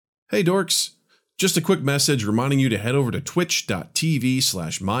Hey dorks, just a quick message reminding you to head over to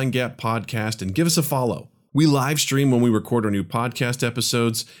twitch.tv/mindgappodcast and give us a follow. We live stream when we record our new podcast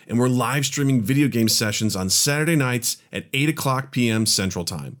episodes, and we're live streaming video game sessions on Saturday nights at 8 o'clock p.m. Central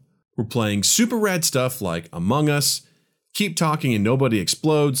Time. We're playing super rad stuff like Among Us, Keep Talking and Nobody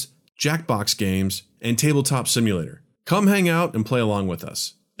Explodes, Jackbox games, and Tabletop Simulator. Come hang out and play along with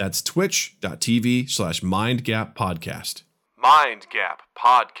us. That's twitch.tv/mindgappodcast. Mind Gap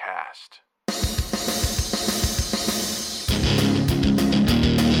Podcast.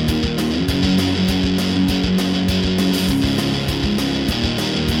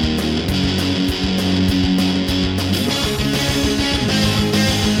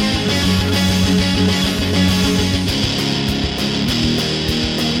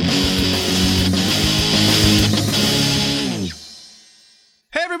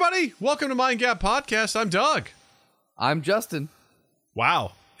 Hey everybody, welcome to Mind Gap Podcast. I'm Doug. I'm Justin.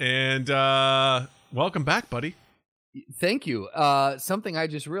 Wow. And welcome back, buddy. Thank you. Something I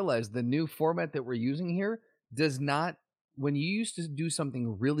just realized, the new format that we're using here does not, when you used to do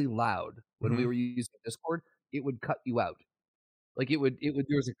something really loud, when we were using Discord, it would cut you out. Like it would,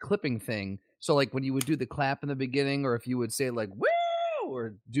 there was a clipping thing. So like when you would do the clap in the beginning, or if you would say like, woo,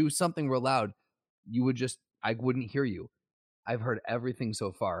 or do something real loud, you would just, I wouldn't hear you. I've heard everything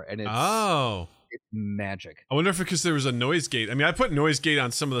so far, and it's magic. I wonder if because there was a noise gate. I mean, I put noise gate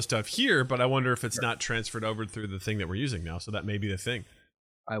on some of the stuff here, but I wonder if it's not transferred over through the thing that we're using now. So that may be the thing.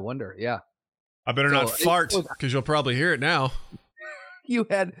 I wonder. Yeah. I better not fart because you'll probably hear it now. You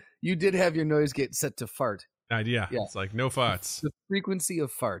did have your noise gate set to fart. Yeah. It's like no farts. The frequency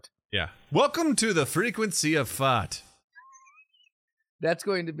of fart. Yeah. Welcome to the frequency of fart. That's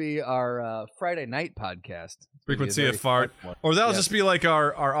going to be our Friday night podcast. Frequency of fart. Or that'll just be like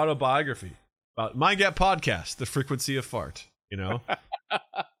our autobiography. Mind Gap Podcast, the frequency of fart, you know?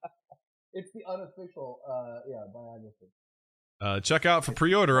 It's the unofficial biography. Check out for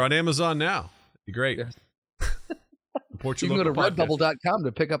pre-order on Amazon now. It'd be great. Yes. You can go to redbubble.com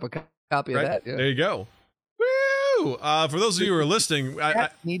to pick up a copy of that. Yeah. There you go. Woo! For those of you who are listening,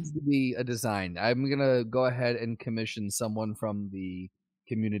 that needs to be a design. I'm going to go ahead and commission someone from the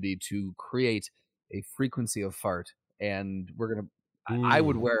community to create a frequency of fart, and we're going to I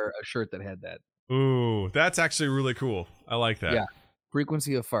would wear a shirt that had that. Ooh, that's actually really cool. I like that. Yeah,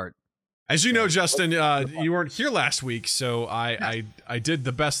 frequency of fart. As you know, Justin, you weren't here last week, so I did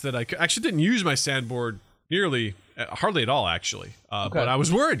the best that I could. Actually, didn't use my sandboard hardly at all, actually. But I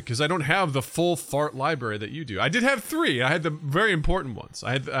was worried because I don't have the full fart library that you do. I did have 3. I had the very important ones.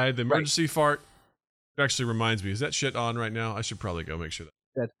 I had the emergency fart. It actually reminds me, is that shit on right now? I should probably go make sure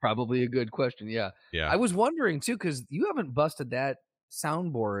That's probably a good question. Yeah. I was wondering too, because you haven't busted that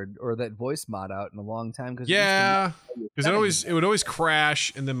soundboard or that voice mod out in a long time. Because it would always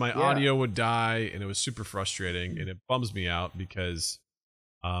crash, and then my audio would die, and it was super frustrating, and it bums me out because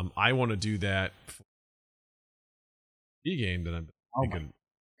I want to do that for the game that I'm thinking.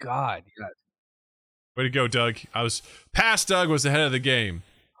 My God, yes. Way to go, Doug. Past Doug was the head of the game.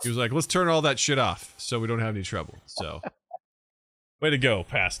 He was like, let's turn all that shit off so we don't have any trouble. So way to go,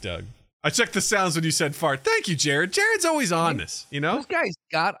 past Doug. I checked the sounds when you said fart. Thank you, Jared. Jared's always on this, you know? This guy's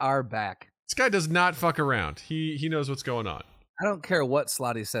got our back. This guy does not fuck around. He knows what's going on. I don't care what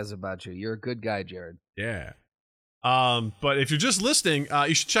Slotty says about you. You're a good guy, Jared. Yeah. But if you're just listening,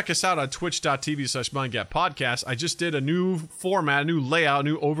 you should check us out on twitch.tv/mindgappodcast. I just did a new format, a new layout,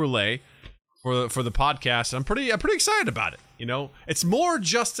 new overlay for the podcast. I'm pretty excited about it. You know, it's more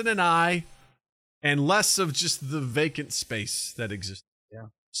Justin and I, and less of just the vacant space that exists. Yeah.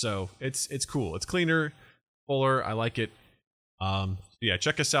 So it's cool. It's cleaner, fuller. I like it. Yeah,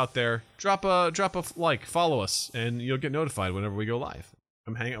 check us out there. Drop a like, follow us, and you'll get notified whenever we go live.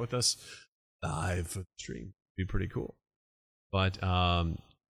 Come hang out with us live for the stream. Be pretty cool. But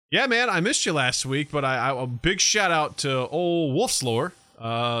yeah, man, I missed you last week, but I a big shout out to old Wolf's Lore.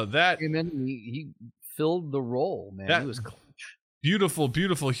 And then he filled the role, man. He was clutch.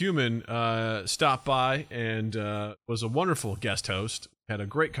 Beautiful human stopped by and was a wonderful guest host. Had a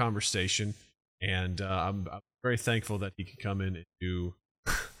great conversation, and I'm very thankful that he could come in and do.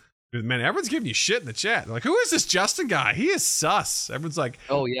 Man, everyone's giving you shit in the chat. They're like, who is this Justin guy? He is sus. Everyone's like,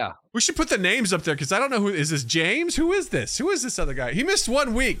 oh yeah, we should put the names up there because I don't know who is this. James? Who is this? Who is this other guy? He missed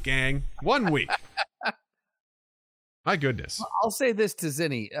 1 week, gang. 1 week. My goodness. I'll say this to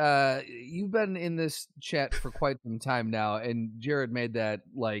Zinni. You've been in this chat for quite some time now, and Jared made that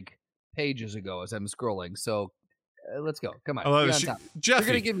like pages ago as I'm scrolling. So let's go. Come on. Be on top. Jeffy.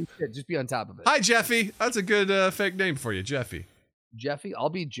 You're going to give me shit. Just be on top of it. Hi, Jeffy. That's a good fake name for you, Jeffy. Jeffy, I'll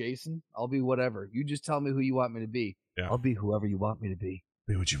be Jason. I'll be whatever. You just tell me who you want me to be. Yeah. I'll be whoever you want me to be.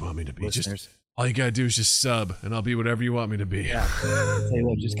 Be what you want me to be. Listeners. Just all you gotta do is just sub, and I'll be whatever you want me to be. Yeah. I'll tell you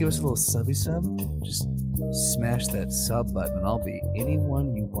what, just give us a little subby sub. Just smash that sub button, and I'll be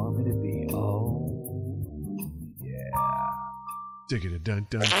anyone you want me to be. Oh, yeah. Dig it, dun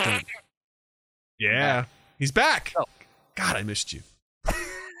dun dun. Yeah, he's back. Oh. God, I missed you.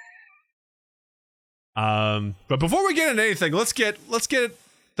 But before we get into anything, let's get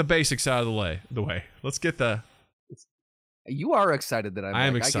the basics out of the way. Let's get the. You are excited that I'm I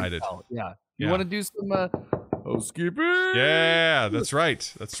am back. excited. I can tell. Yeah. You Yeah. want to do some housekeeping? Yeah, that's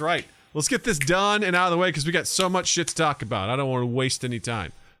right. That's right. Let's get this done and out of the way because we got so much shit to talk about. I don't want to waste any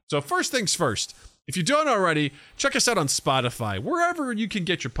time. So first things first. If you don't already, check us out on Spotify, wherever you can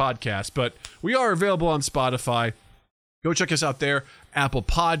get your podcasts. But we are available on Spotify. Go check us out there. Apple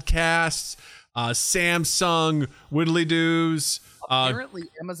Podcasts, Samsung, Whittly Doos, Apparently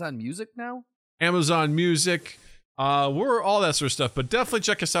Amazon Music now? Amazon Music. We're all that sort of stuff. But definitely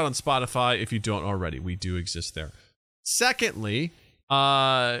check us out on Spotify if you don't already. We do exist there. Secondly,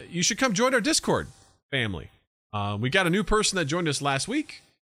 you should come join our Discord family. We got a new person that joined us last week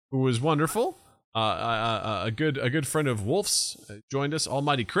who was wonderful. A good friend of Wolf's joined us,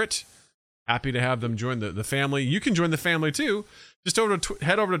 Almighty Crit. Happy to have them join the family. You can join the family too. Just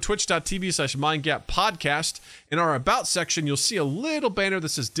head over to twitch.tv/mindgappodcast. In our About section, you'll see a little banner that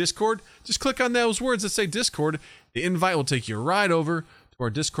says Discord. Just click on those words that say Discord. The invite will take you right over to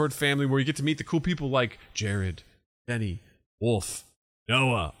our Discord family where you get to meet the cool people like Jared, Benny, Wolf,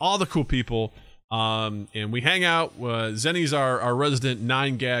 Noah, all the cool people. And we hang out. Zenny's our resident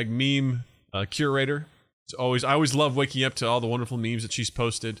 9gag meme curator. I always love waking up to all the wonderful memes that she's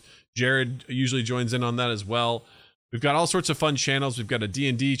posted. Jared usually joins in on that as well. We've got all sorts of fun channels. We've got a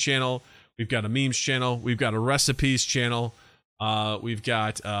D&D channel. We've got a memes channel. We've got a recipes channel. We've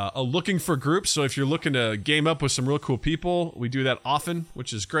got a looking for groups. So if you're looking to game up with some real cool people, we do that often,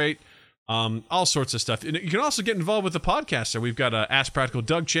 which is great. All sorts of stuff. And you can also get involved with the podcast. So we've got a Ask Practical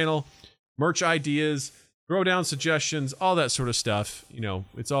Doug channel, merch ideas, throw down suggestions, all that sort of stuff. You know,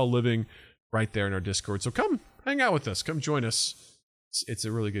 it's all living right there in our Discord. So come hang out with us. Come join us. It's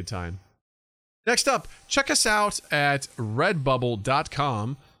a really good time. Next up, check us out at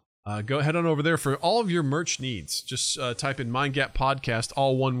redbubble.com. Go head on over there for all of your merch needs. Just type in MindGap Podcast,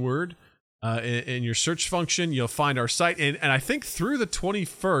 all one word, in your search function. You'll find our site. And I think through the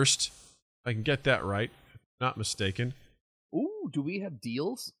 21st, if I can get that right, if I'm not mistaken. Ooh, do we have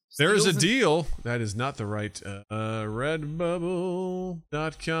deals? There is a Steals deal. That is not the right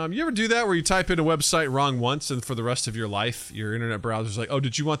redbubble.com. You ever do that where you type in a website wrong once and for the rest of your life, your internet browser's like, oh,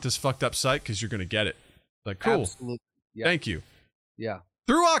 did you want this fuced up site? Because you're going to get it. Like, cool. Absolutely. Yeah. Thank you. Yeah.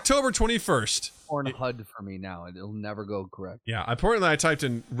 Through October 21st. Or in HUD for me now. It'll never go correct. Yeah. Apparently, I typed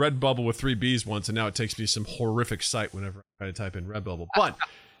in Redbubble with 3 B's once, and now it takes me to some horrific site whenever I try to type in Redbubble. But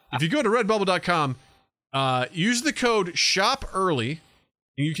if you go to redbubble.com, use the code SHOPEARLY,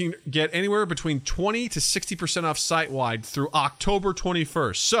 and you can get anywhere between 20 to 60% off site-wide through October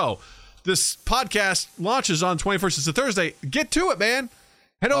 21st. So this podcast launches on 21st. It's a Thursday. Get to it, man.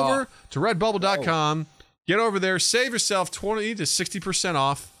 Head over to redbubble.com. Get over there. Save yourself 20 to 60%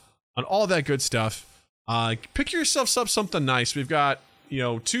 off on all that good stuff. Pick yourself up something nice. We've got,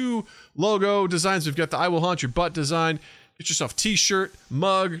 2 logo designs. We've got the I Will Haunt Your Butt design. Get yourself t-shirt,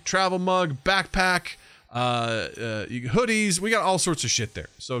 mug, travel mug, backpack, hoodies. We got all sorts of shit there.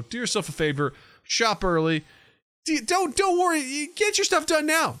 So do yourself a favor. Shop early. Don't worry. Get your stuff done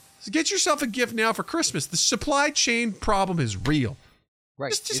now. Get yourself a gift now for Christmas. The supply chain problem is real.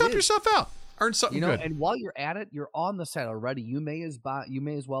 Right. Just help yourself out. Earn something good. And while you're at it, you're on the site already. You may as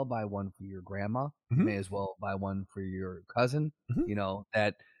well buy one for your grandma. Mm-hmm. You may as well buy one for your cousin. Mm-hmm.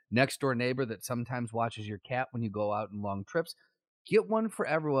 That next door neighbor that sometimes watches your cat when you go out on long trips. Get one for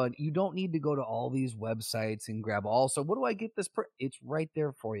everyone. You don't need to go to all these websites and grab all. So what do I get this? It's right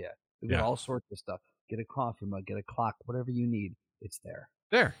there for you. We've got all sorts of stuff. Get a coffee mug, get a clock, whatever you need. It's there.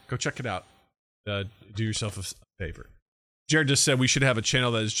 There. Go check it out. Do yourself a favor. Jared just said we should have a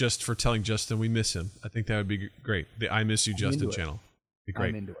channel that is just for telling Justin we miss him. I think that would be great. The I Miss You Justin channel. Be great.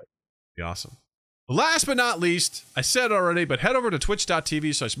 I'm into it. Be awesome. Last but not least, I said it already, but head over to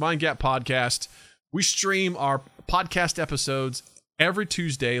twitch.tv/MindGapPodcast. We stream our podcast episodes every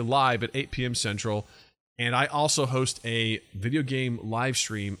Tuesday live at 8 p.m. Central. And I also host a video game live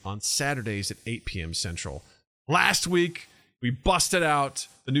stream on Saturdays at 8 p.m. Central. Last week, we busted out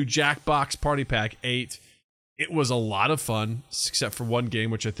the new Jackbox Party Pack 8. It was a lot of fun, except for one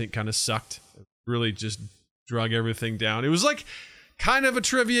game, which I think kind of sucked. It really just drug everything down. It was like kind of a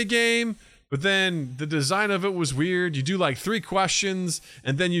trivia game, But then the design of it was weird. You do like 3 questions,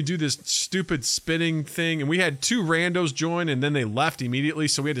 and then you do this stupid spinning thing. And we had 2 randos join, and then they left immediately,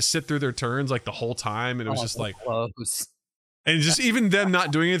 so we had to sit through their turns like the whole time. And it was just like, close. and just even them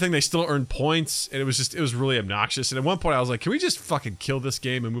not doing anything, they still earned points. And it was really obnoxious. And at one point, I was like, can we just fucking kill this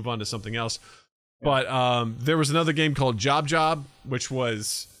game and move on to something else? Yeah. But there was another game called Job Job, which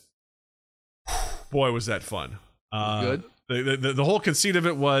was, boy, was that fun. Good. The whole conceit of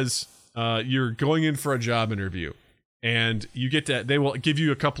it was, you're going in for a job interview, and you get to, they will give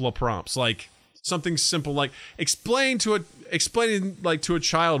you a couple of prompts, like something simple, like explaining to a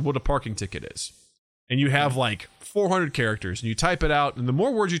child what a parking ticket is. And you have like 400 characters, and you type it out, and the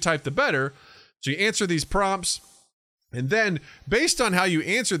more words you type, the better. So you answer these prompts, and then based on how you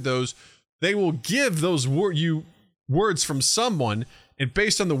answered those, they will give those words from someone. And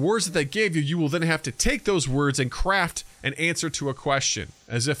based on the words that they gave you, you will then have to take those words and craft an answer to a question.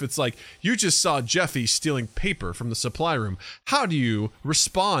 As if it's like, you just saw Jeffy stealing paper from the supply room. How do you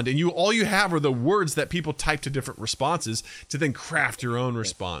respond? And all you have are the words that people type to different responses to then craft your own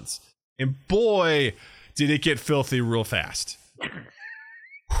response. And boy, did it get filthy real fast.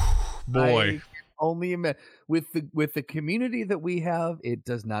 Boy. Only with the community that we have, it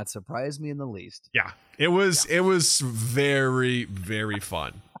does not surprise me in the least. Yeah, it was very, very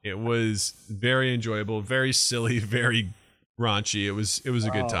fun. It was very enjoyable, very silly, very raunchy. It was a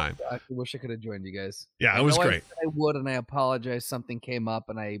good time. I wish I could have joined you guys. Yeah, it was great. I would, and I apologize. Something came up,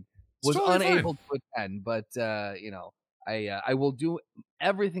 and I was totally unable to attend. But I will do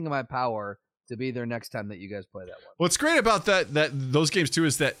everything in my power to be there next time that you guys play that one. What's great about that those games too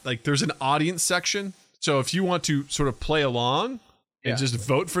is that like there's an audience section. So if you want to sort of play along and just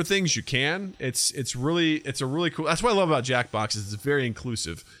vote for things, you can. It's a really cool. That's what I love about Jackbox is it's very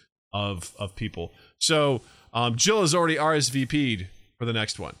inclusive of people. So Jill has already RSVP'd for the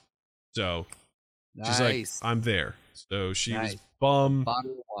next one. So she's like, I'm there. So she was bummed.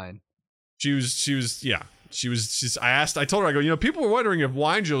 Bottle of wine. She was yeah. I told her, I go, people were wondering if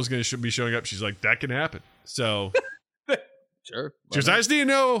Wine Jill was going to be showing up. She's like, that can happen. So sure. She goes, I just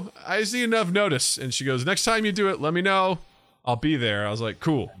need enough notice. And she goes, next time you do it, let me know. I'll be there. I was like,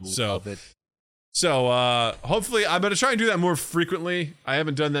 cool. So hopefully I'm going to try and do that more frequently. I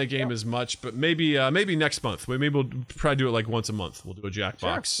haven't done that game as much, but maybe next month. Maybe we'll probably do it like once a month. We'll do a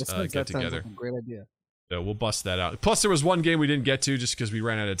Jackbox get together. Like a great idea. So we'll bust that out. Plus there was one game we didn't get to just because we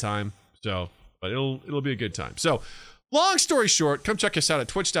ran out of time. So, but it'll be a good time. So long story short, come check us out at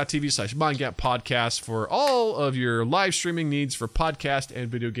twitch.tv/MindGapPodcast for all of your live streaming needs for podcast and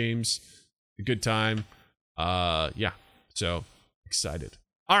video games. A good time. Yeah. So excited.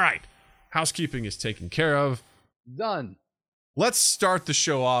 All right. Housekeeping is taken care of. Done. Let's start the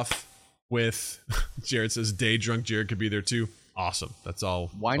show off with Jared says day drunk Jared could be there too. Awesome. That's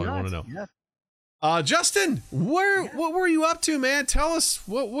all. Why not? I want to know. Yeah. Justin, what were you up to, man? Tell us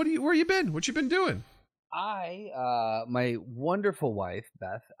where you been? What you been doing? My wonderful wife,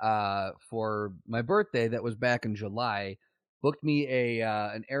 Beth, for my birthday that was back in July, booked me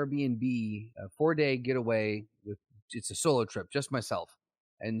an Airbnb, a 4-day getaway it's a solo trip, just myself.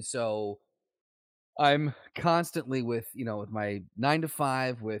 And so I'm constantly with my 9 to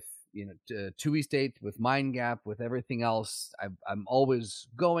 5, with 2 East 8, with Mind Gap, with everything else. I'm always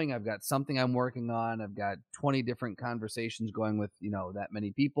going. I've got something I'm working on. I've got 20 different conversations going with that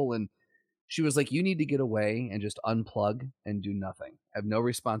many people. And she was like, you need to get away and just unplug and do nothing. Have no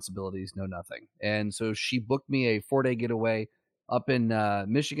responsibilities, no nothing. And so she booked me a 4-day getaway up in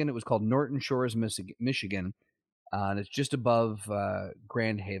Michigan. It was called Norton Shores, Michigan. And it's just above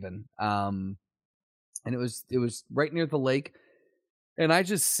Grand Haven. And it was right near the lake. And I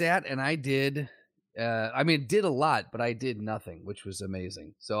just sat and I did, did a lot, but I did nothing, which was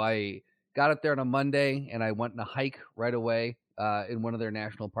amazing. So I got up there on a Monday and I went on a hike right away in one of their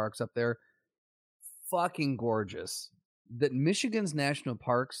national parks up there. Fucking gorgeous. That Michigan's national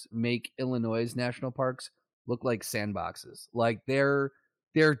parks make Illinois' national parks look like sandboxes. Like they're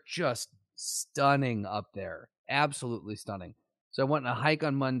just stunning up there. Absolutely stunning. So I went on a hike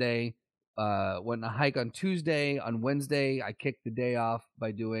on Monday. Went on a hike on Tuesday. On Wednesday, I kicked the day off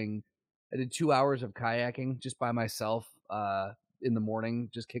I did 2 hours of kayaking just by myself in the morning.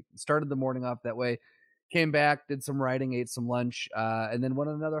 Started the morning off that way. Came back, did some riding, ate some lunch, and then went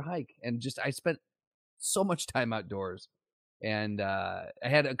on another hike. And I spent so much time outdoors. And I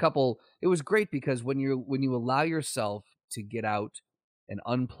had a couple. It was great because when you allow yourself to get out and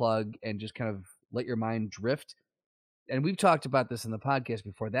unplug and just kind of let your mind drift. And we've talked about this in the podcast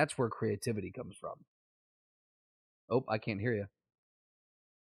before. That's where creativity comes from. Oh, I can't hear you.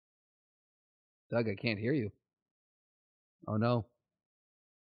 Doug, I can't hear you. Oh, no.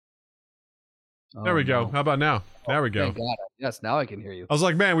 There we go. No. How about now? There we go. Thank God. Yes, now I can hear you. I was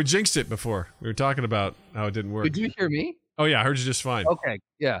like, man, we jinxed it before. We were talking about how it didn't work. Did you hear me? Oh yeah, I heard you just fine. Okay.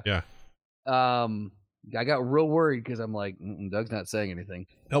 Yeah. Yeah. I got real worried because I'm like, Doug's not saying anything.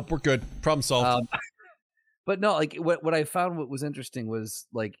 Nope, we're good. Problem solved. But no, like what I found what was interesting was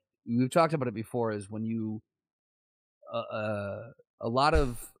like we've talked about it before is when you a lot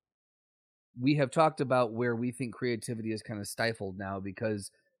of we have talked about where we think creativity is kind of stifled now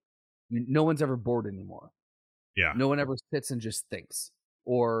because no one's ever bored anymore. Yeah. No one ever sits and just thinks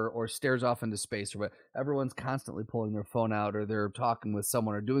or stares off into space or what. Everyone's constantly pulling their phone out or they're talking with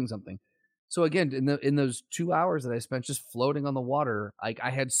someone or doing something. So again, in those 2 hours that I spent just floating on the water, I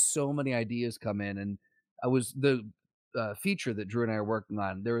had so many ideas come in, and I was the feature that Drew and I are working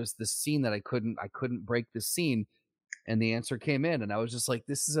on. There was this scene that I couldn't break this scene, and the answer came in, and I was just like,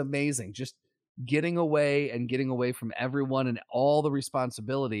 this is amazing. Just getting away from everyone and all the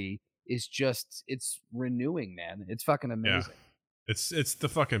responsibility is just it's renewing, man. It's fucking amazing. Yeah. It's the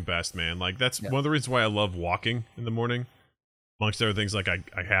fucking best, man. Like that's one of the reasons why I love walking in the morning. Amongst other things, like I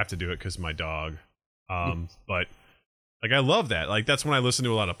have to do it because my dog. But like I love that. Like that's when I listen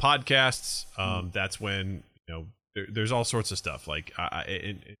to a lot of podcasts. That's when there's all sorts of stuff. Like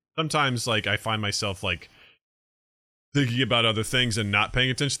sometimes like I find myself like thinking about other things and not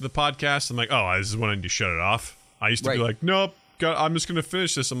paying attention to the podcast. I'm like, oh, this is when I need to shut it off. I used to be like, nope, I'm just gonna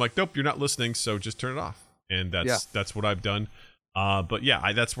finish this. I'm like, nope, you're not listening, so just turn it off. And that's what I've done. But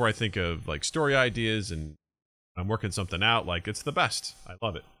yeah, that's where I think of like story ideas and I'm working something out. Like it's the best. I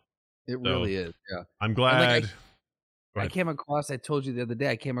love it. It really is. Yeah. I'm glad. I came across. I told you the other day.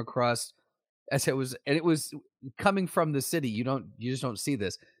 I came across as it was coming from the city. You just don't see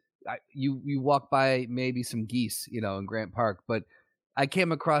this. You walk by maybe some geese, in Grant Park, but I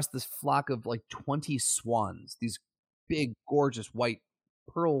came across this flock of like 20 swans. These big, gorgeous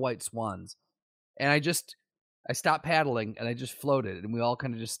pearl white swans, and I stopped paddling and I just floated and we all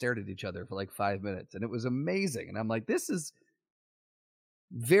kind of just stared at each other for like 5 minutes and it was amazing. And I'm like, this is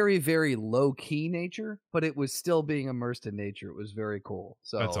very, very low key nature, but it was still being immersed in nature. It was very cool.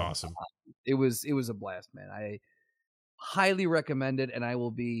 So that's awesome. It was a blast, man. I highly recommend it. And I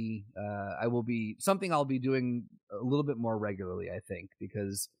will be something I'll be doing a little bit more regularly, I think,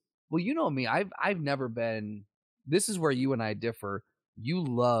 because, well, you know me, I've never been, this is where you and I differ. You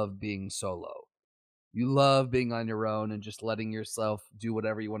love being solo. You love being on your own and just letting yourself do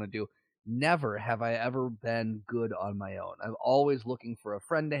whatever you want to do. Never have I ever been good on my own. I'm always looking for a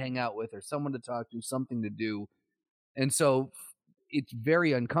friend to hang out with or someone to talk to, something to do. And so it's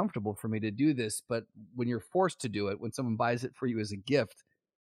very uncomfortable for me to do this. But when you're forced to do it, when someone buys it for you as a gift,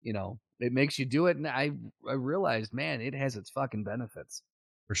 it makes you do it. And I realized, man, it has its fucking benefits.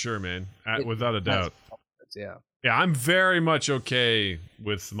 For sure, man. Without a doubt. Yeah. Yeah, I'm very much okay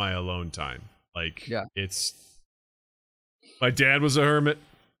with my alone time. Like, it's my dad was a hermit,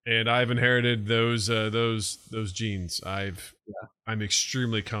 and I've inherited those genes. I'm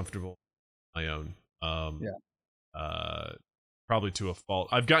extremely comfortable on my own. Probably to a fault.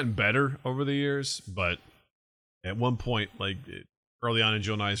 I've gotten better over the years, but at one point, like early on in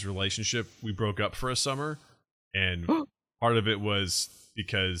Jill and I's relationship, we broke up for a summer, and part of it was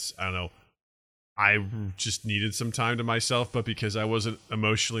because I don't know. I just needed some time to myself, but because I wasn't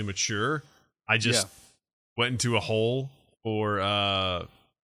emotionally mature. I just went into a hole for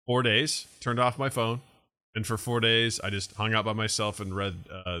 4 days, turned off my phone, and for 4 days I just hung out by myself and read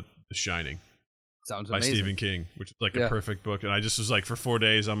The Shining. Sounds by amazing. Stephen King, which is like a perfect book. And I just was like, for 4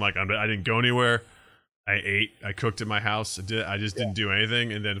 days, I'm like, I didn't go anywhere. I ate, I cooked at my house. I just didn't do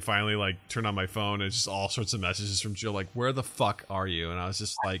anything. And then finally, like, turned on my phone and it's just all sorts of messages from Jill, like, where the fuck are you? And I was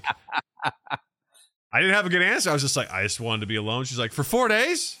just like, I didn't have a good answer. I was just like, I just wanted to be alone. She's like, for 4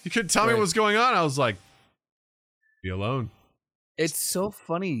 days? You couldn't tell me what was going on? I was like, be alone. It's so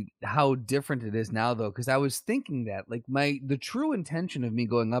funny how different it is now, though, because I was thinking that, like, the true intention of me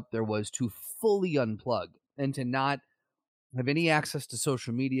going up there was to fully unplug and to not have any access to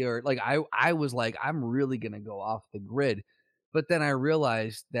social media, or like I was like, I'm really gonna go off the grid. But then I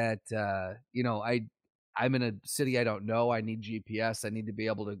realized that I'm in a city I don't know. I need GPS. I need to be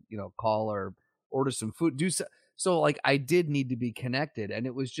able to call or order some food. So like I did need to be connected, and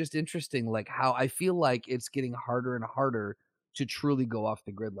it was just interesting, like how I feel like it's getting harder and harder to truly go off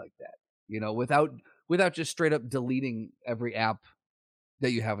the grid like that. Without just straight up deleting every app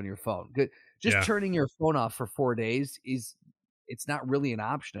that you have on your phone. Just turning your phone off for 4 days it's not really an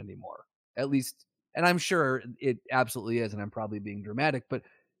option anymore. At least, and I'm sure it absolutely is, and I'm probably being dramatic, but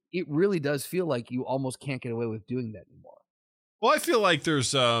it really does feel like you almost can't get away with doing that anymore. Well, I feel like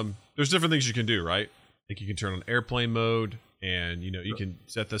there's different things you can do, right? Like you can turn on airplane mode. and you can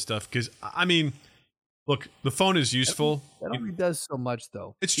set this stuff because I mean, look, the phone is useful. That only does so much,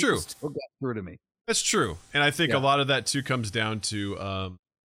 though. It's People true. Still got through to me. That's true, and I think a lot of that too comes down to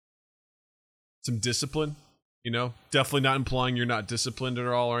some discipline. Definitely not implying you're not disciplined at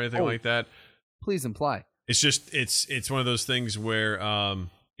all or anything like that. Please imply. It's just it's one of those things where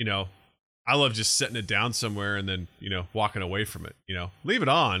I love just setting it down somewhere and then walking away from it. Leave it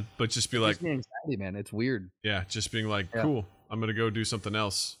on, but just be like, anxiety, man. It's weird. Yeah, just being like, cool. I'm gonna go do something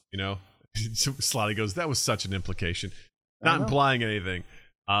else. Slotty goes, that was such an implication, not implying anything.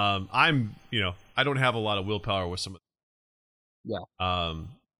 I don't have a lot of willpower with some of them.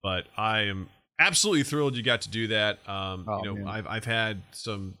 But I am absolutely thrilled you got to do that. I've had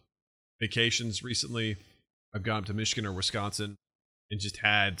some vacations recently. I've gone up to Michigan or Wisconsin and just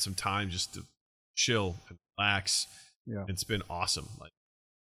had some time just to chill and relax. Yeah. It's been awesome. Like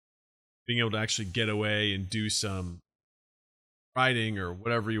being able to actually get away and do some writing or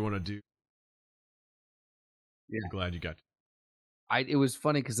whatever you want to do. Yeah. I'm glad you got to. It was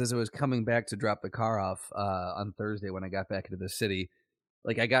funny because as I was coming back to drop the car off on Thursday when I got back into the city,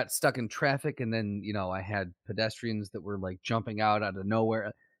 like I got stuck in traffic and then, I had pedestrians that were like jumping out of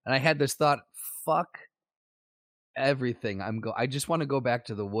nowhere. And I had this thought, fuck everything. I just want to go back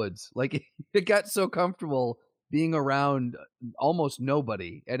to the woods. Like it got so comfortable being around almost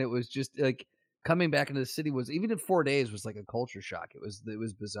nobody. And it was just like coming back into the city was, even in 4 days, was like a culture shock. It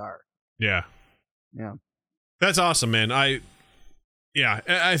was bizarre. Yeah. Yeah. That's awesome, man. I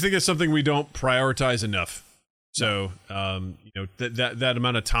think it's something we don't prioritize enough. So, that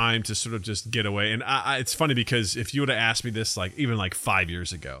amount of time to sort of just get away. And it's funny because if you would have asked me this, like even like 5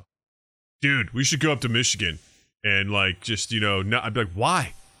 years ago, dude, we should go up to Michigan and like, just, I'd be like,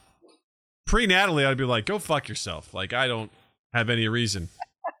 why? Pre-Natalie, I'd be like, go fuck yourself. Like, I don't have any reason.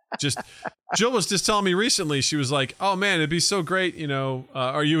 Jill was just telling me recently, she was like, oh man, it'd be so great,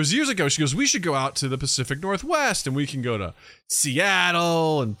 or it was years ago. She goes, we should go out to the Pacific Northwest and we can go to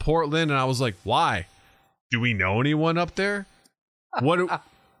Seattle and Portland. And I was like, why? Do we know anyone up there? What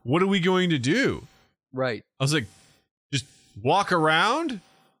are we going to do? Right. I was like, just walk around.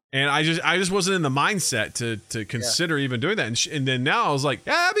 And I just wasn't in the mindset to consider even doing that. And then now I was like,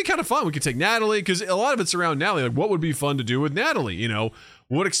 that'd be kind of fun. We could take Natalie, because a lot of it's around Natalie. Like, what would be fun to do with Natalie?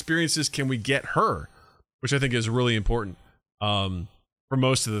 What experiences can we get her? Which I think is really important for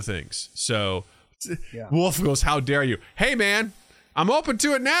most of the things. So Wolf goes, how dare you? Hey, man, I'm open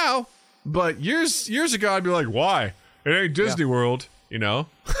to it now. But years ago, I'd be like, why? It ain't Disney World, Well,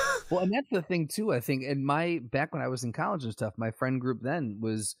 and that's the thing, too. I think back when I was in college and stuff, my friend group then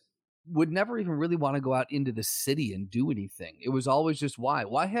would never even really want to go out into the city and do anything. It was always just why?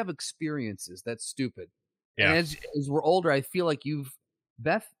 Why have experiences? That's stupid. Yeah. And as we're older, I feel like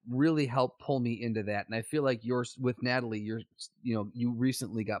Beth really helped pull me into that. And I feel like yours with Natalie, you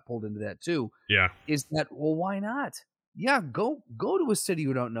recently got pulled into that too. Yeah. Is that, well, why not? Yeah, go to a city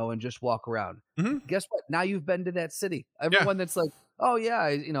you don't know and just walk around. Mm-hmm. Guess what? Now you've been to that city. Everyone that's like, oh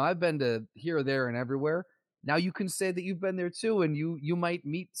yeah, I've been to here, there, and everywhere. Now you can say that you've been there too, and you might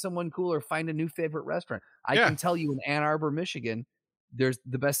meet someone cool or find a new favorite restaurant. I can tell you in Ann Arbor, Michigan, there's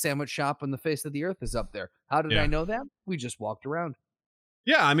the best sandwich shop on the face of the earth is up there. How did I know that? We just walked around.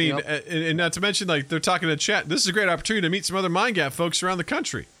 Yeah, I mean, and not to mention, like, they're talking to chat. This is a great opportunity to meet some other Mind Gap folks around the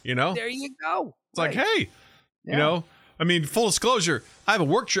country, There you go. It's like, hey, I mean, full disclosure, I have a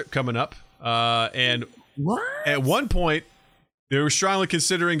work trip coming up. And at one point, they were strongly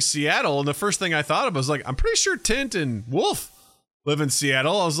considering Seattle. And the first thing I thought of was like, I'm pretty sure Tint and Wolf live in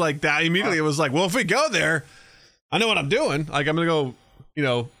Seattle. I was like, that immediately it was like, well, if we go there, I know what I'm doing. Like, I'm going to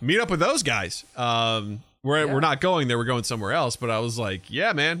go, meet up with those guys. We're not going there. We're going somewhere else. But I was like,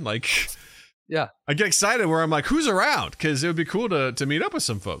 yeah, man, like, I get excited where I'm like, who's around? Because it would be cool to meet up with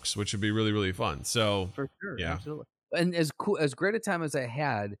some folks, which would be really, really fun. So for sure. Yeah, absolutely. And as great a time as I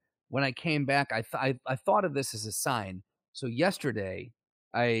had when I came back, I thought of this as a sign. So yesterday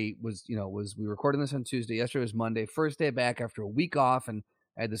we recording this on Tuesday. Yesterday was Monday, first day back after a week off. And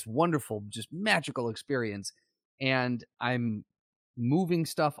I had this wonderful, just magical experience. And I'm moving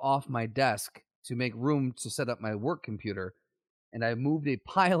stuff off my desk to make room to set up my work computer. And I moved a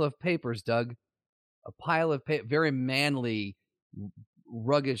pile of papers, Doug, very manly,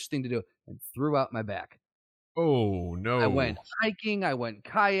 ruggish thing to do, and threw out my back. Oh, no. I went hiking. I went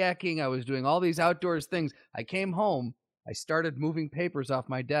kayaking. I was doing all these outdoors things. I came home. I started moving papers off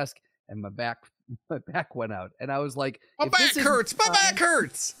my desk, and my back went out. And I was like, My back hurts. My back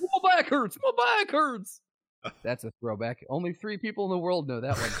hurts. That's a throwback. Only 3 people in the world know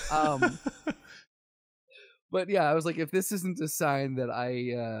that one. But yeah, I was like, if this isn't a sign that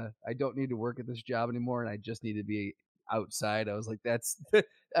I don't need to work at this job anymore, and I just need to be outside. I was like, that's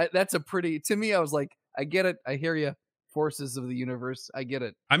a pretty, to me, I was like, I get it. I hear you. Forces of the universe. I get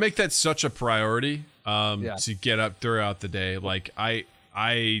it. I make that such a priority Yeah. to get up throughout the day. Like I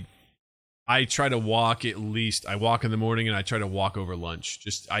try to walk at least. I walk in the morning and I try to walk over lunch.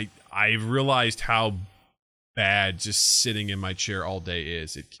 Just I realized how bad just sitting in my chair all day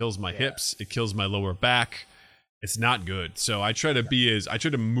is. It kills my hips. It kills my lower back. It's not good. So I try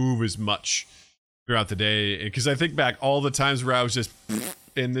to move as much throughout the day, because I think back all the times where I was just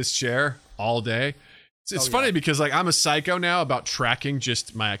in this chair all day. It's funny because like I'm a psycho now about tracking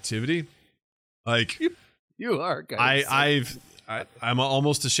just my activity. Like you are. Guys. I'm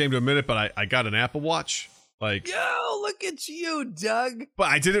almost ashamed to admit it, but I got an Apple Watch. Like, yo, look at you, Doug. But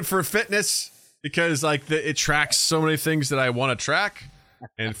I did it for fitness because like it tracks so many things that I want to track.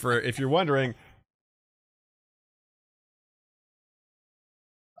 And if you're wondering,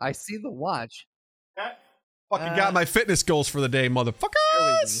 I see the watch. Fucking got my fitness goals for the day,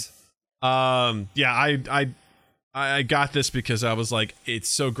 motherfuckers. I got this because I was like, it's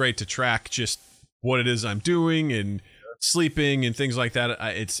so great to track just what it is I'm doing and sleeping and things like that.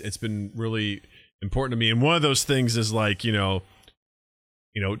 It's been really important to me. And one of those things is like, you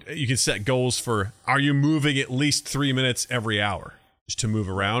can set goals for, are you moving at least 3 minutes every hour just to move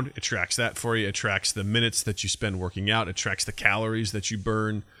around? It tracks that for you. It tracks the minutes that you spend working out. It tracks the calories that you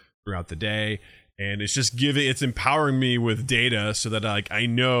burn throughout the day. And it's just it's empowering me with data so that like I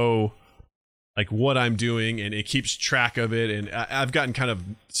know like what I'm doing, and it keeps track of it. And I've gotten kind of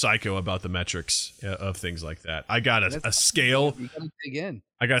psycho about the metrics of things like that. I got a scale. You gotta dig in.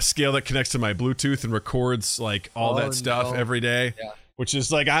 I got a scale that connects to my Bluetooth and records like all that stuff every day, which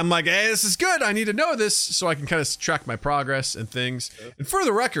is like, I'm like, hey, this is good. I need to know this so I can kind of track my progress and things. Sure. And for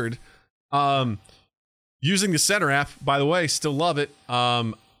the record, using the Center app, by the way, still love it.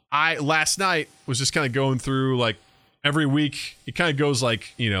 I last night was just kind of going through like every week. It kind of goes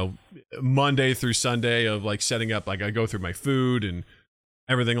like, Monday through Sunday of like setting up, like I go through my food and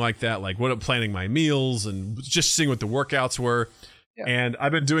everything like that, like what I'm planning my meals and just seeing what the workouts were. Yeah. And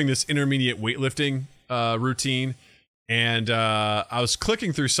I've been doing this intermediate weightlifting routine, and I was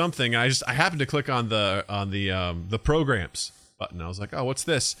clicking through something. I happened to click on the programs button. I was like, oh, what's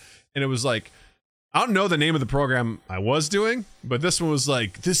this? And it was like, I don't know the name of the program I was doing, but this one was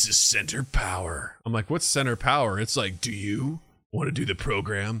like, this is Center Power. I'm like, what's Center Power? It's like, do you want to do the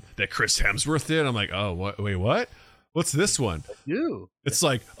program that Chris Hemsworth did? I'm like, oh, wait, what? What's this one? You. It's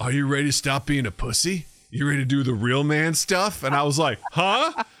like, are you ready to stop being a pussy? You ready to do the real man stuff? And I was like,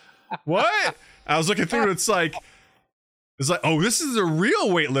 huh? What? I was looking through it. It's like, oh, this is a real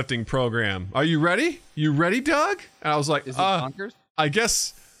weightlifting program. Are you ready? You ready, Doug? And I was like, is it bonkers? I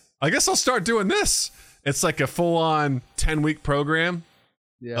guess I'll start doing this. It's like a full-on 10-week program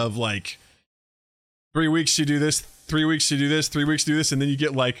of like 3 weeks you do this, 3 weeks you do this, 3 weeks you do this, and then you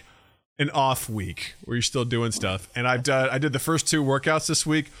get like an off week where you're still doing stuff. And I did the first 2 workouts this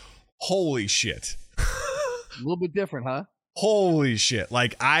week. Holy shit. A little bit different, huh? Holy shit.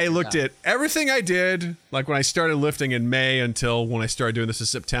 Like I looked at everything I did, like when I started lifting in May until when I started doing this in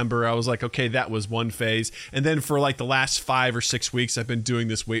September, I was like, okay, that was one phase. And then for like the last 5 or 6 weeks, I've been doing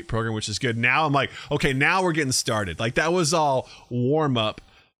this weight program, which is good. Now I'm like, okay, now we're getting started. Like that was all warm up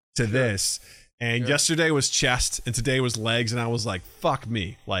to this. And yesterday was chest and today was legs. And I was like, fuck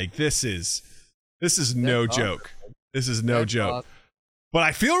me. Like this is no joke. This is no joke. Awesome. But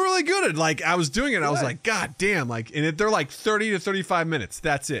I feel really good at like I was doing it. And I was like, God damn! Like, and they're like 30 to 35 minutes.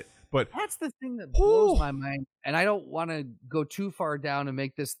 That's it. But that's the thing that blows my mind. And I don't want to go too far down and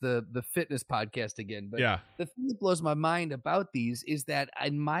make this the fitness podcast again. But the thing that blows my mind about these is that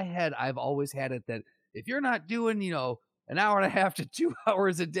in my head, I've always had it that if you're not doing, an hour and a half to 2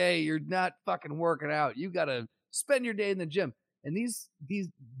 hours a day, you're not fucking working out. You got to spend your day in the gym. And these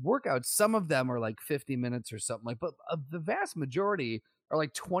workouts, some of them are like 50 minutes or something like, but the vast majority are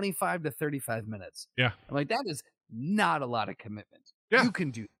like 25 to 35 minutes. Yeah. I'm like, that is not a lot of commitment. Yeah. You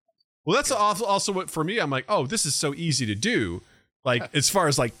can do that. Well, that's also what for me, I'm like, oh, this is so easy to do. Like, as far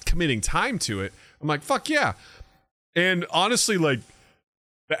as like committing time to it, I'm like, fuck yeah. And honestly, like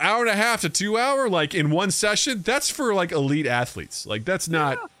the hour and a half to 2 hour, like in one session, that's for like elite athletes. Like that's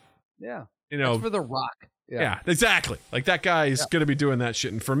not, that's for The Rock. Yeah, exactly. Like that guy is going to be doing that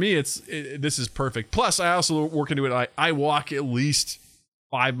shit. And for me, this is perfect. Plus I also work into it. I walk at least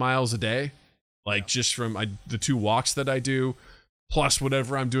 5 miles a day, like just from the 2 walks that I do, plus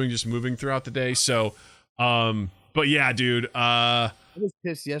whatever I'm doing, just moving throughout the day. So, but yeah, dude, I was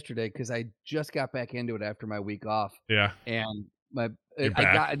pissed yesterday because I just got back into it after my week off. Yeah. And I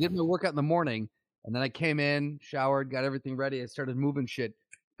did my workout in the morning, and then I came in, showered, got everything ready. I started moving shit,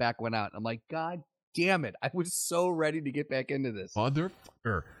 back went out. I'm like, God damn it. I was so ready to get back into this.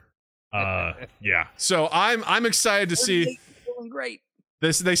 Motherfucker. Yeah. So I'm excited to see. Feeling great.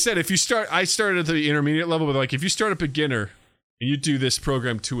 They said if you start, I started at the intermediate level, but like if you start a beginner and you do this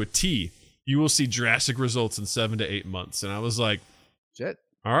program to a T, you will see drastic results in 7 to 8 months. And I was like, shit.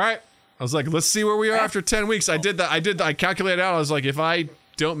 All right. I was like, let's see where we are after 10 weeks. I calculated out. I was like, if I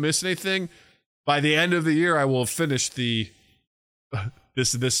don't miss anything, by the end of the year, I will finish this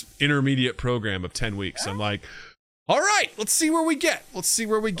intermediate program of 10 weeks. I'm like, all right, let's see where we get. Let's see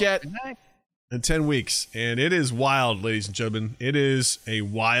where we get in 10 weeks. And it is wild, ladies and gentlemen. It is a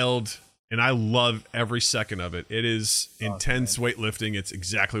wild, and I love every second of it. It is intense weightlifting. It's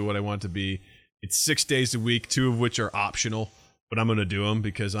exactly what I want it to be. It's 6 days a week, 2 of which are optional. But I'm going to do them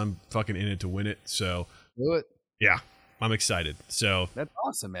because I'm fucking in it to win it. So do it. Yeah, I'm excited. So that's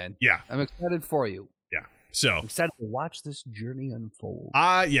awesome, man. Yeah. I'm excited for you. Yeah. So I'm excited to watch this journey unfold.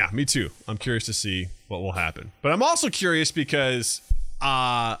 Yeah, me too. I'm curious to see what will happen. But I'm also curious because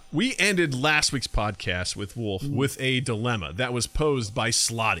we ended last week's podcast with Wolf with a dilemma that was posed by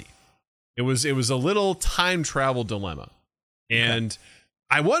Slotty. It was a little time travel dilemma. And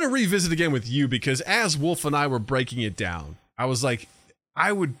I want to revisit again with you because as Wolf and I were breaking it down, I was like,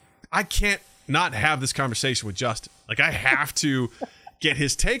 I can't not have this conversation with Justin. Like, I have to get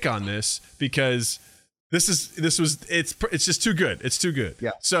his take on this because it's just too good. It's too good.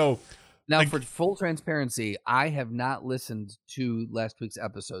 Yeah. So now, for full transparency, I have not listened to last week's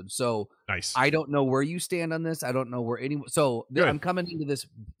episode, so nice. I don't know where you stand on this. I don't know where anyone. So I'm coming into this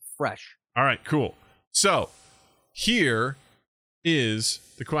fresh. All right, cool. So here is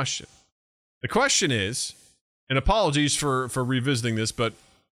the question. The question is. And apologies for revisiting this, but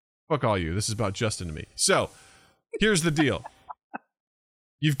fuck all you. This is about Justin and me. So, here's the deal.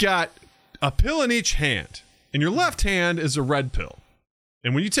 You've got a pill in each hand, and your left hand is a red pill.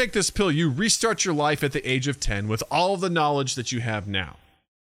 And when you take this pill, you restart your life at the age of 10 with all of the knowledge that you have now.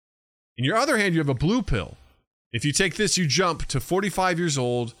 In your other hand, you have a blue pill. If you take this, you jump to 45 years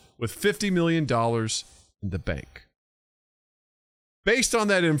old with $50 million in the bank. Based on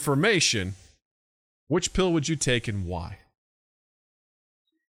that information, which pill would you take and why?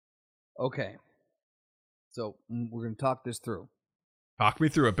 Okay. So we're going to talk this through. Talk me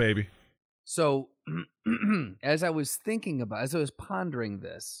through it, baby. So as I was pondering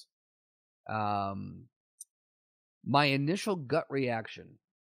this, my initial gut reaction,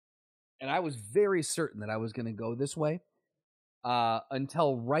 and I was very certain that I was going to go this way,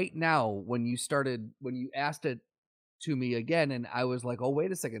 until right now when you asked it to me again, and I was like, oh,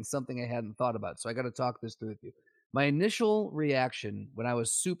 wait a second, something I hadn't thought about. So I got to talk this through with you. My initial reaction when I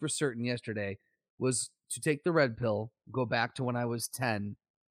was super certain yesterday was to take the red pill, go back to when I was 10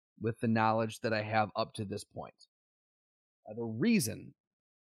 with the knowledge that I have up to this point. The reason,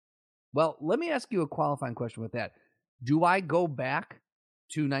 well, let me ask you a qualifying question with that. Do I go back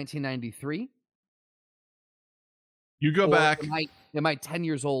to 1993? You go back. Am I 10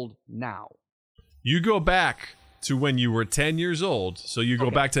 years old now? You go back to when you were 10 years old, so you go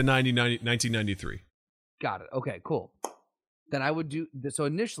back to 1993. Got it. Okay, cool. Then I would do this. So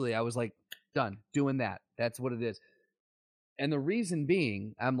initially I was like, done, doing that. That's what it is. And the reason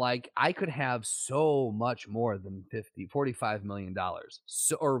being, I'm like, I could have so much more than $45 million.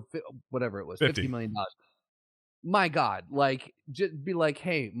 So, or whatever it was, $50 million. My God, like, just be like,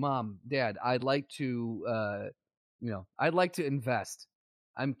 hey, mom, dad, I'd like to, I'd like to invest.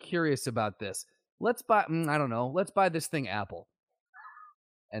 I'm curious about this. Let's buy, I don't know, let's buy this thing Apple.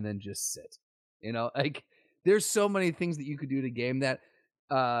 And then just sit. Like, there's so many things that you could do to game that.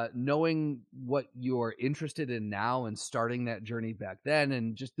 Knowing what you're interested in now and starting that journey back then,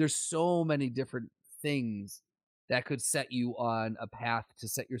 and just there's so many different things that could set you on a path to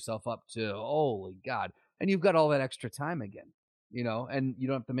set yourself up to, holy God. And you've got all that extra time again, and you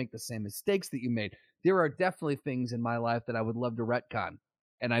don't have to make the same mistakes that you made. There are definitely things in my life that I would love to retcon,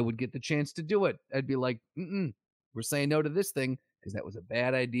 and I would get the chance to do it. I'd be like, we're saying no to this thing because that was a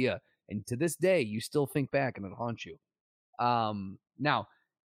bad idea. And to this day, you still think back and it haunts you. Now,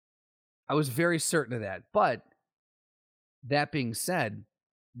 I was very certain of that. But that being said,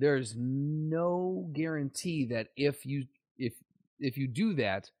 there's no guarantee that if you do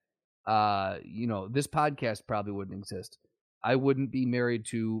that, this podcast probably wouldn't exist. I wouldn't be married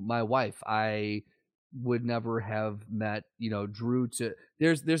to my wife. I would never have met, Drew.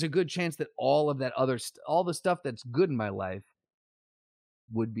 There's a good chance that all of that all the stuff that's good in my life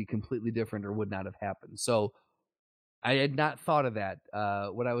would be completely different or would not have happened. So I had not thought of that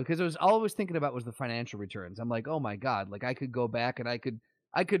because all I was thinking about was the financial returns. I'm like, oh my God, like I could go back and I could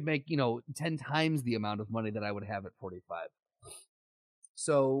make 10 times the amount of money that I would have at 45.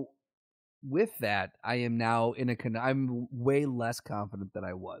 So with that, I am now in I'm way less confident than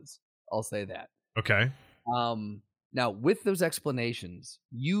I was. I'll say that. Okay. Now with those explanations,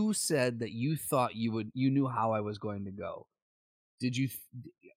 you said that you thought you knew how I was going to go. Did you,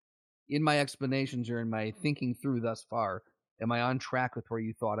 in my explanations or in my thinking through thus far, am I on track with where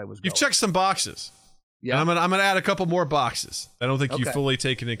you thought I was going? You've checked some boxes. Yeah. And I'm gonna add a couple more boxes. I don't think Okay. you've fully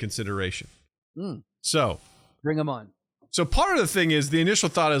taken into consideration. So bring them on. So part of the thing is the initial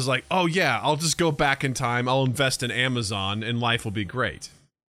thought is like, oh yeah, I'll just go back in time. I'll invest in Amazon and life will be great.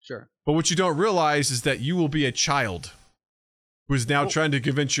 Sure. But what you don't realize is that you will be a child who is now trying to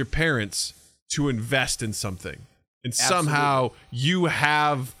convince your parents to invest in something. And somehow you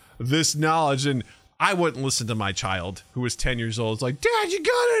have this knowledge. And I wouldn't listen to my child who was 10 years old. It's like, Dad, you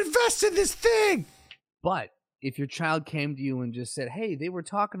gotta invest in this thing. But if your child came to you and just said, hey, they were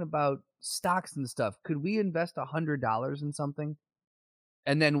talking about stocks and stuff, could we invest $100 in something?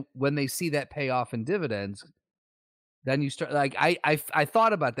 And then when they see that pay off in dividends, then you start, like, I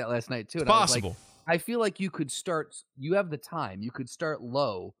thought about that last night too. And Possible. I was like, I feel like you could start, you have the time, you could start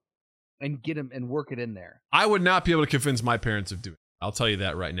low and get them and work it in there. I would not be able to convince my parents of doing it. I'll tell you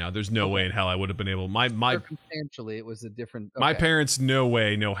that right now. There's no way in hell I would have been able. My Circumstantially, it was a different. My parents, no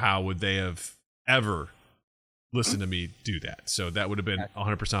way, no how would they have ever listened to me do that. So that would have been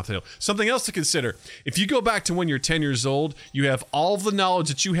 100% off the hill. Something else to consider: if you go back to when you're 10 years old, you have all the knowledge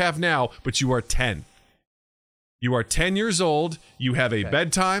that you have now, but you are 10. You are 10 years old. You have a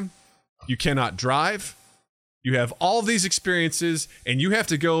bedtime. You cannot drive. You have all these experiences, and you have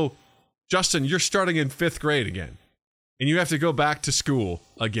to go. Justin, you're starting in 5th grade again. And you have to go back to school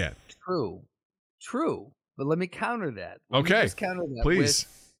again. True. But let me counter that. Please.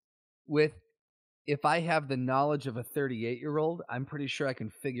 With if I have the knowledge of a 38-year-old, I'm pretty sure I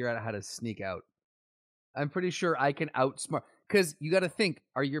can figure out how to sneak out. I'm pretty sure I can outsmart. Because you got to think,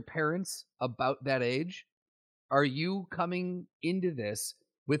 are your parents about that age? Are you coming into this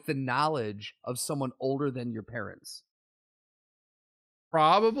with the knowledge of someone older than your parents?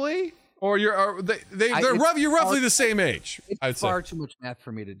 Probably. Or you're roughly the same age. It's far too much math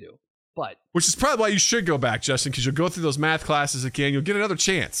for me to do. But which is probably why you should go back, Justin, because you'll go through those math classes again. You'll get another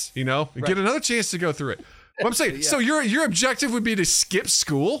chance, you know? Get another chance to go through it. What I'm saying, so your objective would be to skip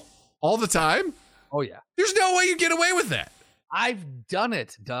school all the time? Oh, yeah. There's no way you get away with that. I've done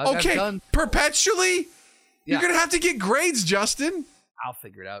it, Doug. Okay, perpetually? Yeah. You're going to have to get grades, Justin. I'll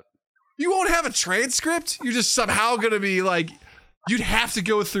figure it out. You won't have a transcript? You're just somehow going to be like... You'd have to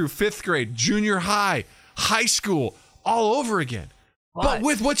go through 5th grade, junior high, high school, all over again. But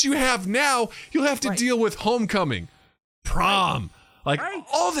with what you have now, you'll have to deal with homecoming, prom,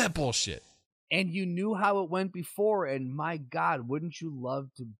 all that bullshit. And you knew how it went before, and my God, wouldn't you love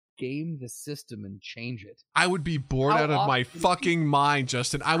to game the system and change it? I would be bored out of my fucking mind,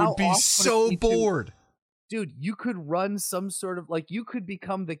 Justin. I would be so bored. Dude, you could run some sort of, like, you could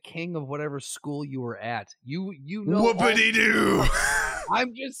become the king of whatever school you were at. You know. Whoopity-doo.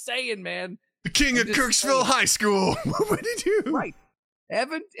 I'm just saying, man. The king of Kirksville High School. Whoopity-doo. Right.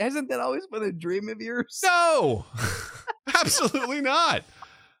 Hasn't that always been a dream of yours? No. Absolutely not.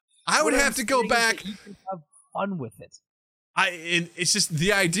 I would have to go back. You can have fun with it. It's just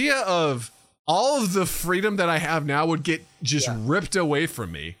the idea of all of the freedom that I have now would get just ripped away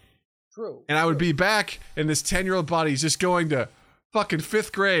from me. True. And I would be back in this 10-year-old body just going to fucking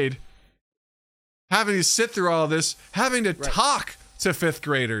 5th grade, having to sit through all of this, having to talk to 5th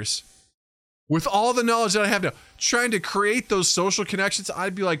graders with all the knowledge that I have now, trying to create those social connections.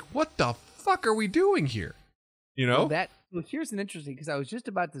 I'd be like, what the fuck are we doing here? You know? Well, here's an interesting, because I was just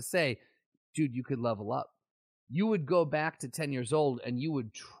about to say, dude, you could level up. You would go back to 10 years old and you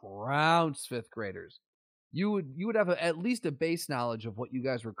would trounce 5th graders. You would have at least a base knowledge of what you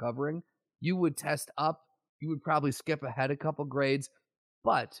guys were covering. You would test up. You would probably skip ahead a couple grades.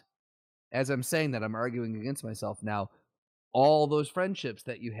 But as I'm saying that, I'm arguing against myself now. All those friendships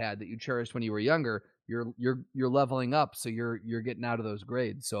that you had, that you cherished when you were younger, you're leveling up, so you're getting out of those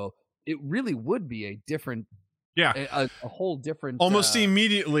grades. So it really would be a different, a whole different. Almost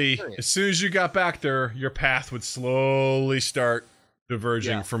immediately, experience. As soon as you got back there, your path would slowly start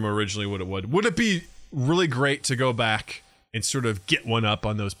diverging from originally what it would. Would it be really great to go back and sort of get one up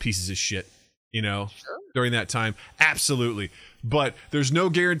on those pieces of shit, you know, during that time? Absolutely. But there's no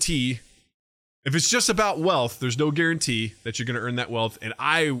guarantee. If it's just about wealth, there's no guarantee that you're going to earn that wealth. And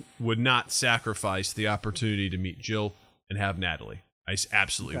I would not sacrifice the opportunity to meet Jill and have Natalie. I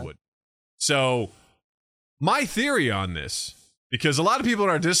absolutely would. So my theory on this, because a lot of people in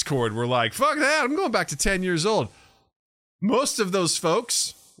our Discord were like, fuck that, I'm going back to 10 years old. Most of those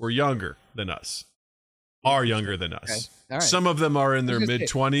folks were younger than us. are younger than us. Okay. All right. Some of them are in their I was gonna say,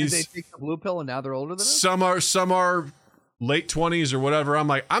 mid-20s. Did they take the blue pill and now they're older than us? Some are late 20s or whatever. I'm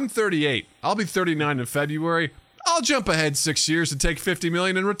like, I'm 38. I'll be 39 in February. I'll jump ahead 6 years and take $50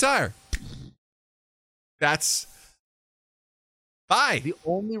 million and retire. That's fine. The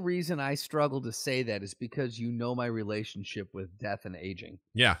only reason I struggle to say that is because you know my relationship with death and aging.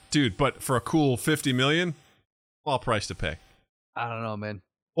 Yeah, dude, but for a cool $50 million, well, price to pay. I don't know, man.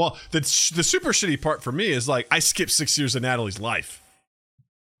 Well, the super shitty part for me is like I skipped 6 years of Natalie's life.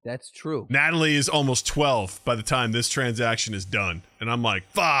 That's true. Natalie is almost 12 by the time this transaction is done. And I'm like,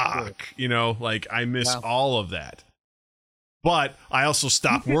 fuck, you know, like I miss all of that. But I also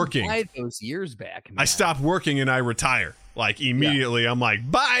stopped working. Buy those years back, man. I stopped working and I retire. Like immediately, I'm like,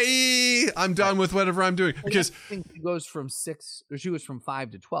 bye. I'm done with whatever I'm doing. Because I think she goes from 6, or she was from 5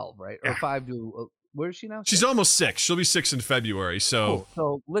 to 12, right? Or 5 to, where is she now? She's almost 6. She'll be 6 in February. So, cool.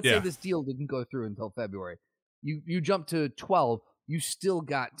 So let's say this deal didn't go through until February. You jump to 12. You still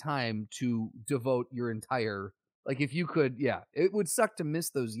got time to devote your entire, like if you could, it would suck to miss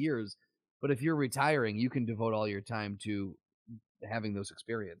those years. But if you're retiring, you can devote all your time to having those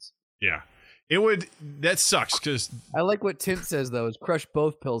experience. Yeah. It would, that sucks because I like what Tint says though, is crush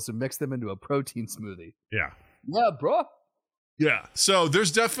both pills and mix them into a protein smoothie. Yeah. Yeah, bro. Yeah. So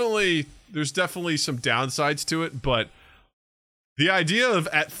there's definitely some downsides to it, but the idea of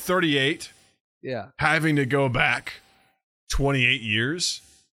at 38 having to go back 28 years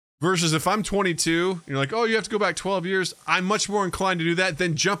versus if I'm 22, you're like, oh, you have to go back 12 years. I'm much more inclined to do that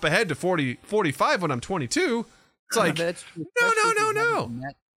than jump ahead to 45 when I'm 22. It's like, no.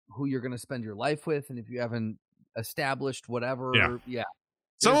 Met who you're going to spend your life with, and if you haven't established whatever,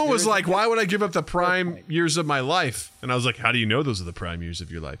 Someone was like, why would I give up the prime years of my life? And I was like, how do you know those are the prime years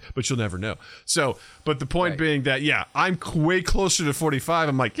of your life? But you'll never know. So, but the point being that, I'm way closer to 45.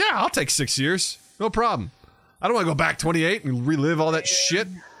 I'm like, I'll take 6 years. No problem. I don't want to go back 28 and relive all that shit.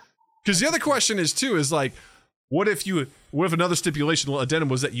 Because the other question is like, what if another stipulation addendum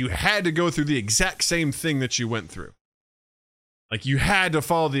was that you had to go through the exact same thing that you went through? Like you had to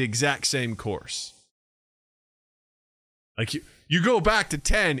follow the exact same course. Like you go back to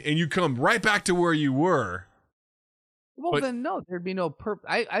 10 and you come right back to where you were. Well, then no, there'd be no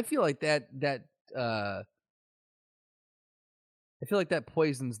I feel like that I feel like that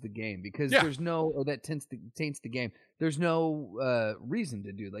poisons the game because there's no, or that taints the game. There's no reason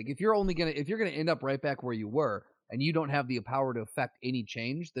to do. Like if you're gonna end up right back where you were and you don't have the power to affect any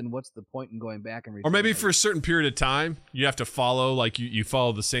change, then what's the point in going back and or maybe for a certain period of time you have to follow, like you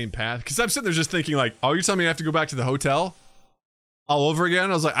follow the same path. Because I'm sitting there just thinking like, oh, you're telling me I have to go back to the hotel all over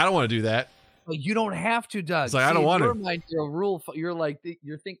again? I was like, I don't want to do that. Well, you don't have to, Doug. It's like, I don't want to. Mind,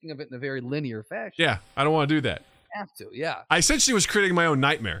 you're thinking of it in a very linear fashion. Yeah, I don't want to do that. Have to, yeah. I essentially was creating my own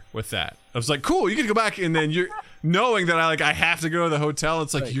nightmare with that. I was like, cool, you can go back, and then you're knowing that I have to go to the hotel.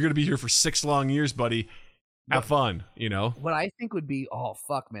 It's like, you're gonna be here for 6 long years, buddy. Have fun, you know. What I think would be, oh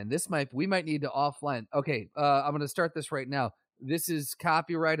fuck, man, we might need to offline. Okay, I'm gonna start this right now. This is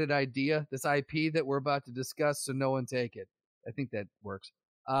copyrighted idea, this IP that we're about to discuss, so no one take it. I think that works.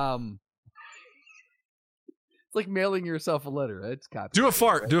 It's like mailing yourself a letter. It's copyrighted. Do a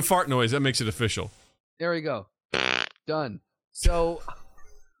fart. Right? Do a fart noise. That makes it official. There we go. Done. So,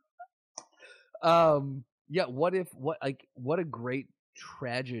 what a great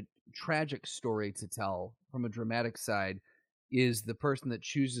tragic story to tell from a dramatic side is the person that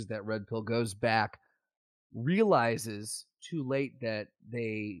chooses that red pill goes back, realizes too late that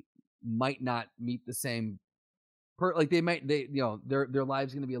they might not meet the same their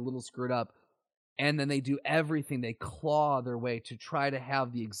lives going to be a little screwed up, and then they do everything, they claw their way to try to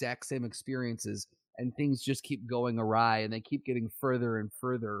have the exact same experiences. And things just keep going awry, and they keep getting further and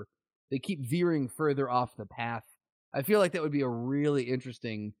further. They keep veering further off the path. I feel like that would be a really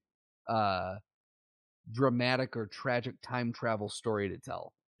interesting, dramatic or tragic time travel story to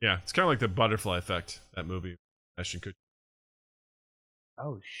tell. Yeah, it's kind of like the Butterfly Effect, that movie. Ashton Kutcher.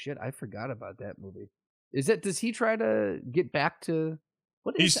 Oh shit, I forgot about that movie. Does he try to get back to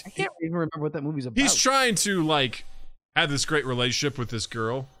what is I can't even remember what that movie's about. He's trying to have this great relationship with this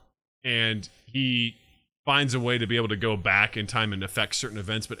girl, and he finds a way to be able to go back in time and affect certain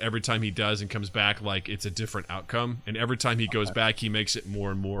events, but every time he does and comes back, it's a different outcome. And every time he goes back, he makes it more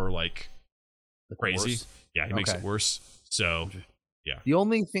and more crazy. Worse? Yeah, he makes it worse. So, yeah. The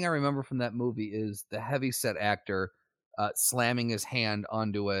only thing I remember from that movie is the heavyset actor slamming his hand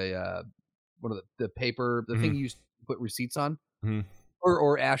onto a one of the paper, the thing you used to put receipts on. Mm-hmm.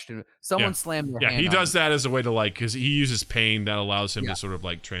 Or Ashton. Someone slammed their hand. Yeah, he does that as a way to because he uses pain that allows him to sort of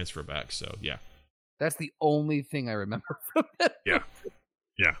transfer back. So yeah. That's the only thing I remember from that. Yeah.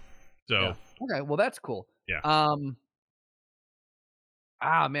 Yeah. So okay, well that's cool. Yeah.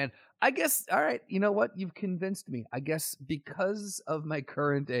 Man, I guess, all right, you know what? You've convinced me. I guess because of my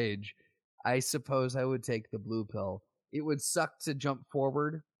current age, I suppose I would take the blue pill. It would suck to jump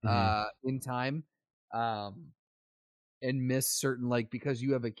forward in time and miss certain, like, because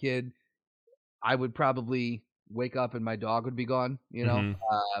you have a kid, I would probably wake up and my dog would be gone, you know?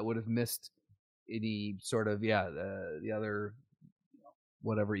 I would have missed any sort of, the other,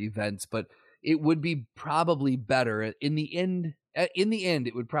 whatever events, but it would be probably better in the end. In the end,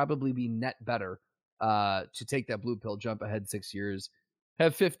 it would probably be net better to take that blue pill, jump ahead 6 years,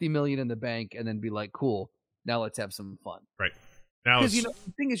 have 50 million in the bank, and then be like, cool, now let's have some fun. Right. Now, because the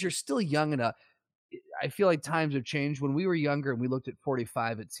thing is, you're still young enough. I feel like times have changed. When we were younger and we looked at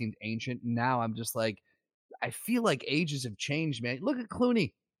 45, it seemed ancient. Now I'm just like, I feel like ages have changed, man. Look at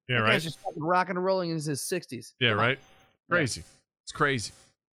Clooney. Yeah, that right. guy's just fucking rocking and rolling in his 60s. Yeah, right. Crazy. It's crazy.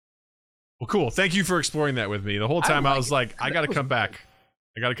 Well, cool. Thank you for exploring that with me. The whole time I was like, I got to come back.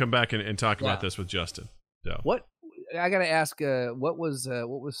 I got to come back and talk about this with Justin. So what I got to ask, what was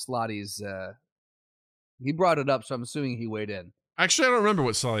Slotty's? He brought it up, so I'm assuming he weighed in. Actually, I don't remember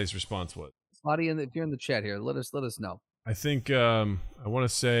what Slotty's response was. Slotty, if you're in the chat here, let us know. I think I want to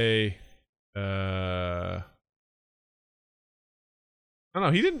say, I don't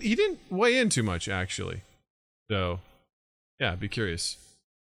know. He didn't weigh in too much actually. So, yeah, I'd be curious.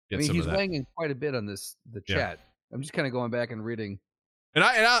 I mean, he's weighing in quite a bit on the chat. I'm just kind of going back and reading. And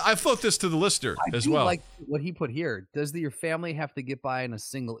I float this to the listener as well. Like what he put here. Does your family have to get by on a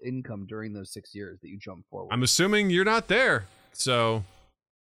single income during those 6 years that you jump forward? I'm assuming you're not there, so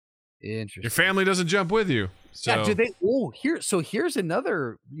interesting. Your family doesn't jump with you. So. Yeah, do they? Oh, here's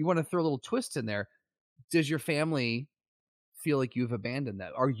another. You want to throw a little twist in there? Does your family feel like you've abandoned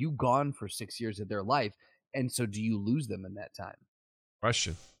them? Are you gone for 6 years of their life, and so do you lose them in that time?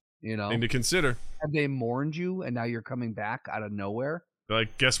 Question. You know, thing to consider. Have they mourned you, and now you're coming back out of nowhere? They're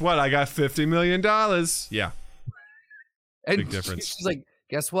like, guess what? I got $50 million. Yeah. And big difference. She's like,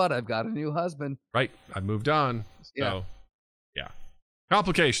 guess what? I've got a new husband. Right. I moved on. So, yeah.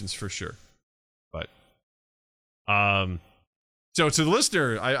 Complications for sure. But, so to the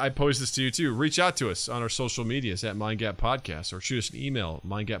listener, I pose this to you too. Reach out to us on our social medias at MindGap Podcast, or shoot us an email,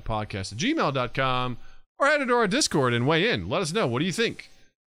 mindgappodcast@gmail.com, or head into our Discord and weigh in. Let us know. What do you think?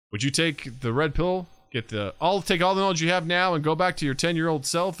 Would you take the red pill, take all the knowledge you have now and go back to your 10-year-old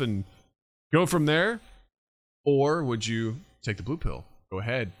self and go from there? Or would you take the blue pill, go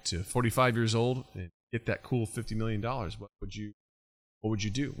ahead to 45 years old and get that cool $50 million? What would you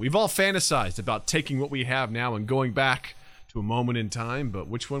do? We've all fantasized about taking what we have now and going back to a moment in time, but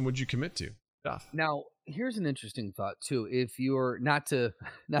which one would you commit to? Tough. Now, here's an interesting thought too. If you're not to,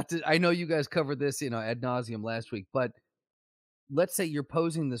 I know you guys covered this, ad nauseum last week, but let's say you're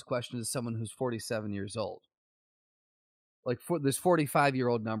posing this question to someone who's 47 years old. Like, for this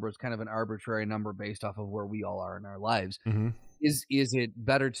 45-year-old number is kind of an arbitrary number based off of where we all are in our lives. Mm-hmm. Is it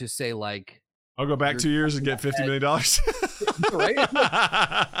better to say, like, I'll go back 2 years and get $50 million? Right?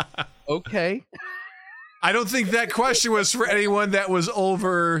 Okay. I don't think that question was for anyone that was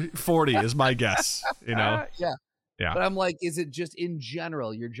over 40, is my guess. Yeah. Yeah. But I'm like, is it just in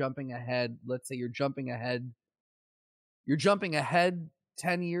general, you're jumping ahead? Let's say you're jumping ahead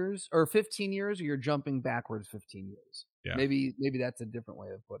 10 years or 15 years, or you're jumping backwards 15 years. Yeah. Maybe that's a different way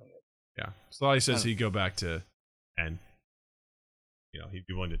of putting it. Yeah. So he says he'd go back to 10. He'd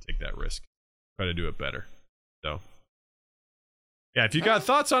be willing to take that risk, try to do it better. So, yeah, if you got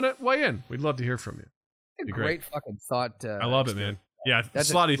thoughts on it, weigh in. We'd love to hear from you. Great fucking thought. I love it, man. Yeah,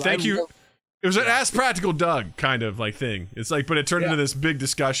 Slotty, thank you. It was an Ask Practical Doug kind of like thing. It's like, but it turned into this big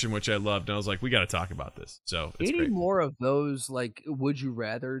discussion, which I loved. And I was like, we got to talk about this. So it's great. More of those, like, would you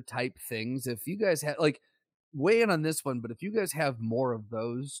rather type things? If you guys have, like, weigh in on this one, but if you guys have more of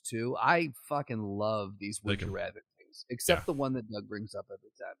those too, I fucking love these would you rather things, except the one that Doug brings up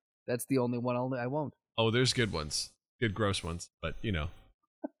every time. That's the only one I won't. Oh, there's good ones, good gross ones, but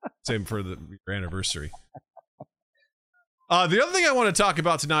same for your anniversary. The other thing I want to talk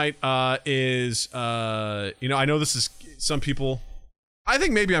about tonight is, I know this is some people, I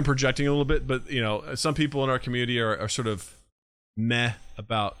think maybe I'm projecting a little bit, but, some people in our community are sort of meh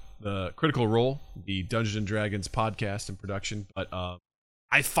about the Critical Role, the Dungeons & Dragons podcast and production, but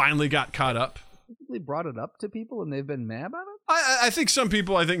I finally got caught up. They brought it up to people and they've been mad about it? I think some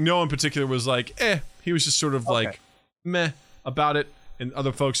people, Noah in particular, was like, he was just sort of like meh about it, and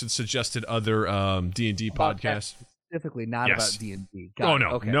other folks had suggested other D&D podcasts. Specifically not about D&D. Oh,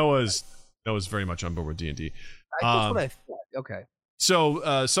 no. Okay. Noah's very much on board with D&D. That's what I thought. Okay.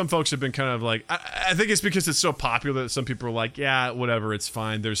 So some folks have been kind of like, I think it's because it's so popular that some people are like, yeah, whatever, it's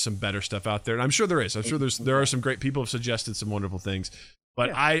fine. There's some better stuff out there. And I'm sure there is. I'm sure there are some great people who have suggested some wonderful things. But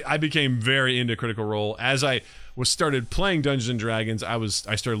yeah. I became very into Critical Role. As I started playing Dungeons and Dragons, I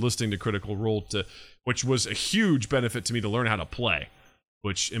started listening to Critical Role, which was a huge benefit to me to learn how to play,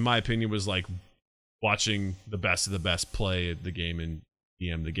 which in my opinion was like watching the best of the best play the game and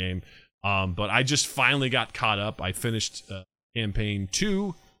DM the game. But I just finally got caught up. I finished Campaign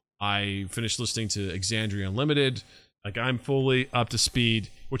 2. I finished listening to Exandria Unlimited. Like, I'm fully up to speed,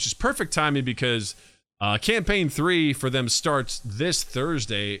 which is perfect timing because Campaign 3 for them starts this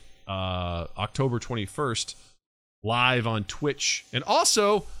Thursday, October 21st, live on Twitch, and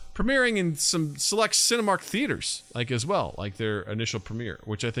also premiering in some select Cinemark theaters, like as well, like their initial premiere,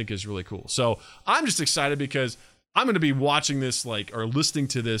 which I think is really cool. So I'm just excited because I'm going to be watching this, like, or listening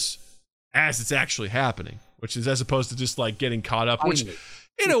to this as it's actually happening, which is as opposed to just like getting caught up, which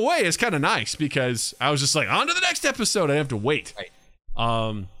in a way is kind of nice because I was just like, on to the next episode. I have to wait.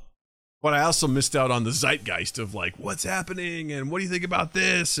 Right. But I also missed out on the zeitgeist of like, what's happening and what do you think about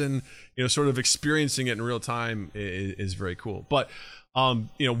this? And, you know, sort of experiencing it in real time is very cool. But,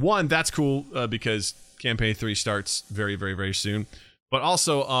 you know, one, that's cool because Campaign 3 starts very, very, very soon. But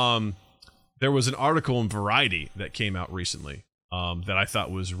also, there was an article in Variety that came out recently that I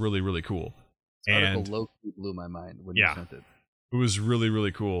thought was really, really cool. This article low-key blew my mind when you sent it. It was really,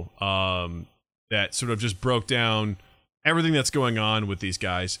 really cool. That sort of just broke down everything that's going on with these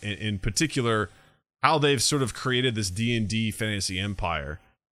guys, in particular, how they've sort of created this D&D fantasy empire.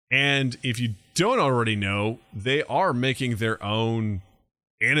 And if you don't already know, they are making their own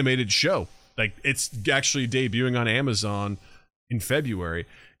animated show. Like, it's actually debuting on Amazon in February.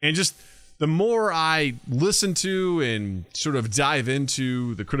 And just the more I listen to and sort of dive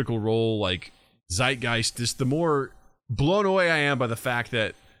into the Critical Role, like, zeitgeist, just the more blown away I am by the fact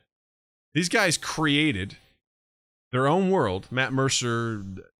that these guys created their own world. Matt Mercer,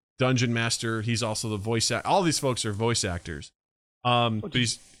 Dungeon Master, he's also the voice actor. All these folks are voice actors. But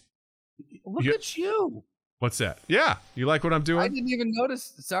he's look at you. What's that? Yeah, you like what I'm doing? I didn't even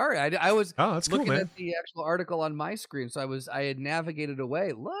notice. Sorry, I was that's looking cool, man. at the actual article on my screen, so I had navigated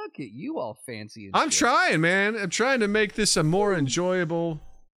away. Look at you, all fancy. And I'm shit. trying, man. I'm trying to make this a more enjoyable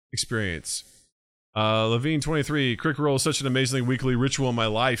experience. Levine 23, Critical Role is such an amazingly weekly ritual in my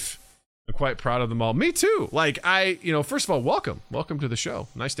life. I'm quite proud of them all. Me too. Like, first of all, welcome to the show.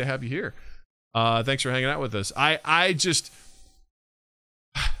 Nice to have you here. Thanks for hanging out with us. I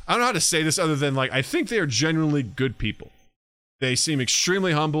don't know how to say this other than, like, I think they are genuinely good people. They seem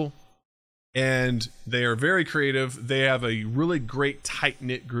extremely humble, and they are very creative. They have a really great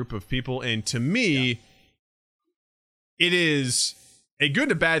tight-knit group of people, and to me, it is a good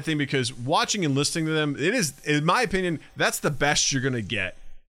and a bad thing because watching and listening to them, it is, in my opinion, that's the best you're going to get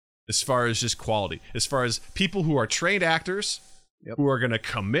as far as just quality. As far as people who are trained actors, who are going to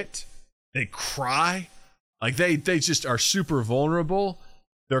commit, they cry, like they just are super vulnerable.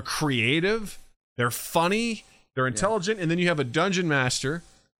 They're creative, they're funny, they're intelligent, and then you have a dungeon master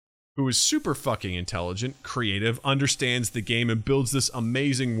who is super fucking intelligent, creative, understands the game, and builds this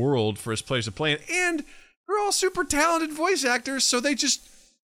amazing world for his players to play in. And they're all super talented voice actors, so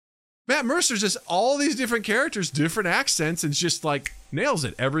Matt Mercer's just all these different characters, different accents, and just like nails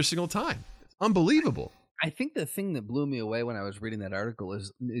it every single time. It's unbelievable. I think the thing that blew me away when I was reading that article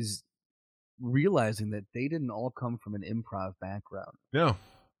is realizing that they didn't all come from an improv background. No.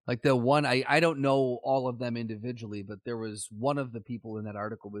 Like the one, I don't know all of them individually, but there was one of the people in that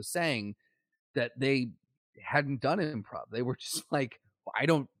article was saying that they hadn't done improv. They were just like, I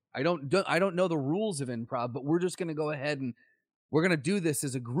don't know the rules of improv, but we're just going to go ahead and we're going to do this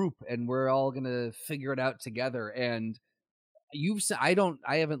as a group and we're all going to figure it out together. And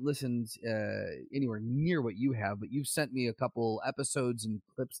I haven't listened anywhere near what you have, but you've sent me a couple episodes and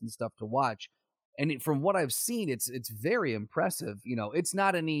clips and stuff to watch. And from what I've seen, it's very impressive. You know, it's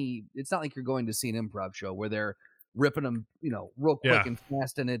not like you're going to see an improv show where they're ripping them, you know, real quick and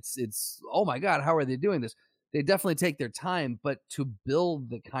fast. And it's, oh my God, how are they doing this? They definitely take their time, but to build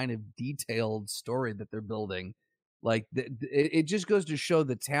the kind of detailed story that they're building, like it just goes to show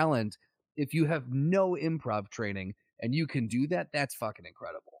the talent. If you have no improv training and you can do that, that's fucking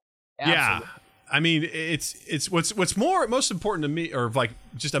incredible. Absolutely. Yeah. I mean, it's what's most important to me, or like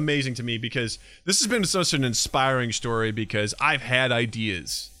just amazing to me, because this has been such an inspiring story because I've had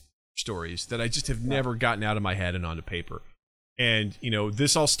stories that I just have never gotten out of my head and onto paper. And, you know,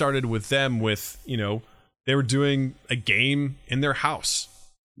 this all started with them you know, they were doing a game in their house.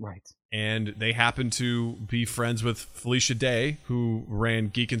 Right. And they happened to be friends with Felicia Day, who ran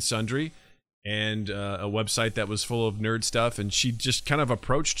Geek and Sundry. and a website that was full of nerd stuff, and she just kind of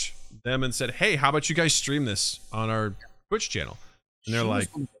approached them and said, "Hey, how about you guys stream this on our Twitch channel?" And they're like,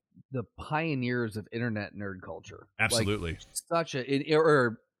 the pioneers of internet nerd culture. Absolutely. Like, such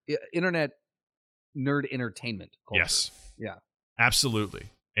internet nerd entertainment culture. Yes. Yeah. Absolutely.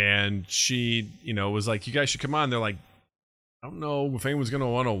 And she, was like, "You guys should come on." They're like, "I don't know if anyone's going to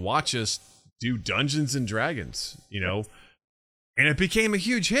want to watch us do Dungeons and Dragons, And it became a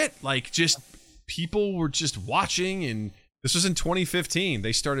huge hit. Like, just people were just watching, and this was in 2015.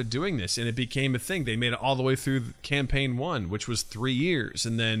 They started doing this, and it became a thing. They made it all the way through campaign 1, which was 3 years.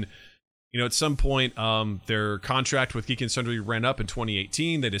 And then, at some point, their contract with Geek and Sundry ran up in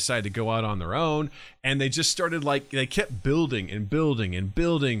 2018. They decided to go out on their own, and they just started, they kept building and building and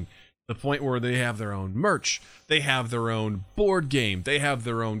building, the point where they have their own merch. They have their own board game. They have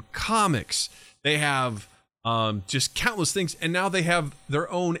their own comics. They have just countless things. And now they have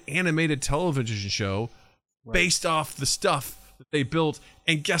their own animated television show based off the stuff that they built.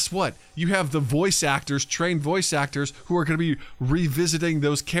 And guess what? You have the voice actors, trained voice actors, who are going to be revisiting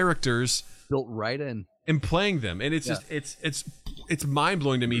those characters, built right in, and playing them. And it's just it's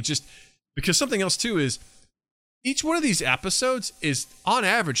mind-blowing to me, just because something else too is each one of these episodes is on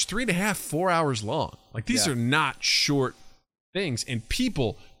average 3.5, 4 hours long. Like, these are not short things, and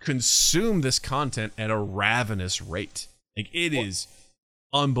people consume this content at a ravenous rate. Like, it is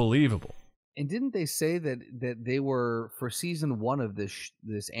unbelievable. And didn't they say that they were, for season 1 of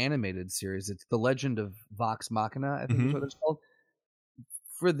this animated series, it's The Legend of Vox Machina, I think is what it's called.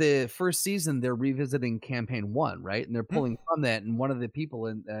 For the first season, they're revisiting campaign 1, right? And they're pulling from that. And one of the people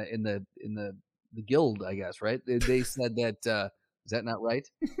in the guild, I guess, right? They said that. Is that not right?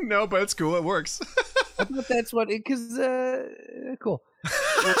 No, but it's cool. It works. I thought that's what it, because cool.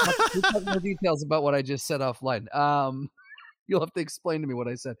 We'll talk more details about what I just said offline. You'll have to explain to me what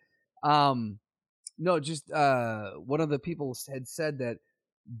I said. No, just one of the people had said that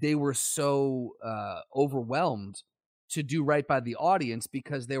they were so overwhelmed to do right by the audience,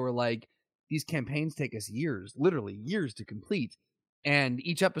 because they were like, these campaigns take us years, literally years to complete, and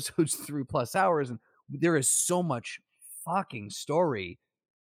each episode's 3+ hours, and there is so much fucking story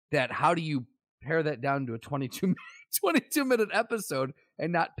that how do you pare that down to a 22 minute episode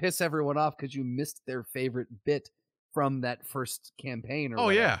and not piss everyone off because you missed their favorite bit from that first campaign? Or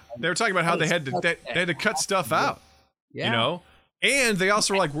whatever. Yeah, they were talking about how they had to cut stuff out. And they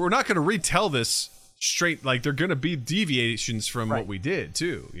also were like, we're not going to retell this straight. Like, they're going to be deviations from what we did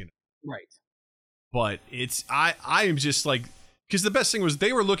too. Right. But it's I am just like, because the best thing was they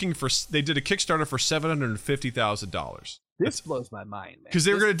did a Kickstarter for $750,000. This blows my mind, man. Because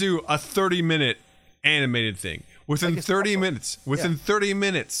they were going to do a 30-minute animated thing. Within 30 minutes,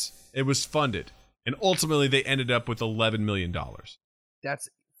 it was funded. And ultimately, they ended up with $11 million. That's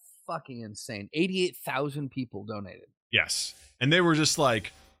fucking insane. 88,000 people donated. Yes. And they were just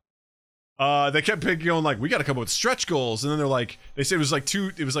like, they kept going like, we got to come up with stretch goals. And then they're like, they said it was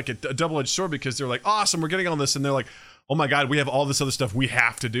like a double-edged sword, because they're like, awesome, we're getting on this. And they're like, oh my God, we have all this other stuff we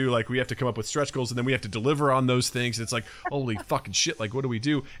have to do. Like, we have to come up with stretch goals, and then we have to deliver on those things. And it's like, holy fucking shit. Like, what do we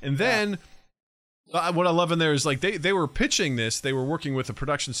do? And then what I love in there is, like, they were pitching this. They were working with a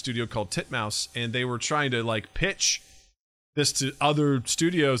production studio called Titmouse, and they were trying to, like, pitch this to other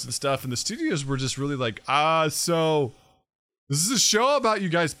studios and stuff. And the studios were just really like, so this is a show about you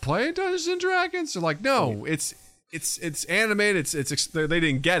guys playing Dungeons and Dragons? They're like, no, it's animated. They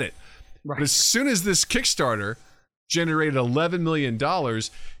didn't get it. Right. But as soon as this Kickstarter generated $11 million,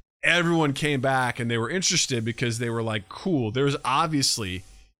 everyone came back and they were interested, because they were like, cool, there's obviously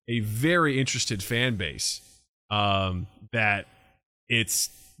a very interested fan base, that it's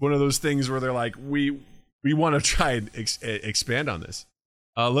one of those things where they're like, we want to try and expand on this.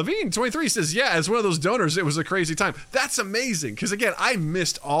 Levine23 says, yeah, as one of those donors, it was a crazy time. That's amazing, because again, I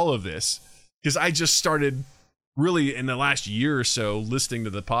missed all of this because I just started really in the last year or so listening to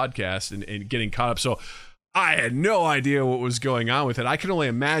the podcast and getting caught up. So I had no idea what was going on with it. I can only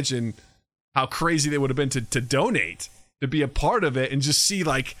imagine how crazy they would have been to donate, to be a part of it, and just see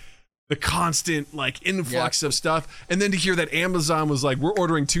like the constant like influx of stuff. And then to hear that Amazon was like, we're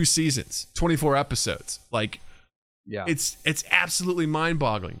ordering 2 seasons, 24 episodes. Like, it's absolutely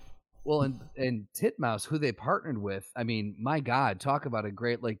mind-boggling. Well, and Titmouse, who they partnered with, I mean, my God, talk about a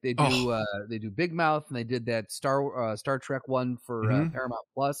great, like, they do Big Mouth, and they did that Star Trek one for Paramount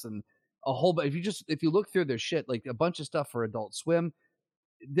Plus, and a whole bunch. If you look through their shit, like a bunch of stuff for Adult Swim,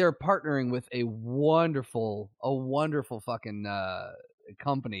 they're partnering with a wonderful fucking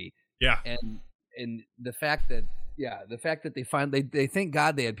company. Yeah. And the fact that they thank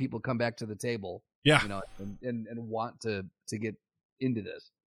God they had people come back to the table. Yeah. And want to get into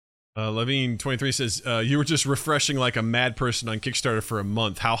this. Levine23 says, you were just refreshing like a mad person on Kickstarter for a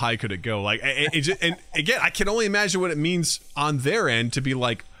month. How high could it go? Like, and again, I can only imagine what it means on their end to be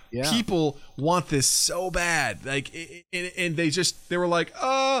like, people want this so bad. Like, and they were like,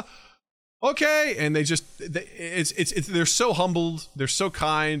 okay. And they're so humbled. They're so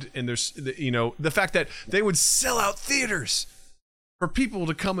kind. And there's, the fact that they would sell out theaters for people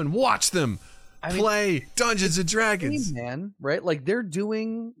to come and watch them play Dungeons and Dragons, man, right? Like they're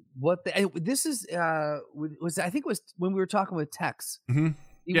doing what this is. I think it was when we were talking with Tex. Mm-hmm.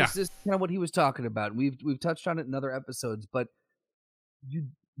 It was just kind of what he was talking about. We've touched on it in other episodes, but you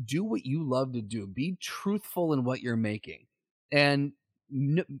do what you love to do. Be truthful in what you're making, and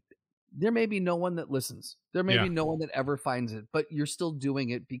there may be no one that listens. There may be no one that ever finds it, but you're still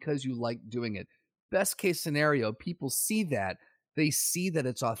doing it because you like doing it. Best case scenario, people see that. They see that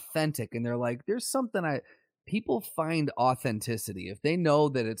it's authentic and they're like, there's something people find authenticity. If they know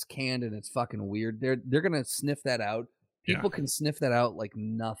that it's canned and it's fucking weird, they're going to sniff that out. People can sniff that out like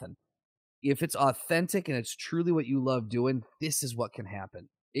nothing. If it's authentic and it's truly what you love doing, this is what can happen.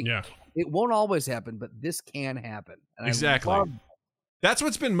 It won't always happen, but this can happen. And exactly. That's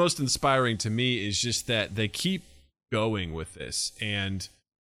what's been most inspiring to me is just that they keep going with this. And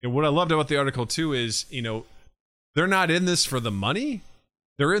what I loved about the article too is, they're not in this for the money.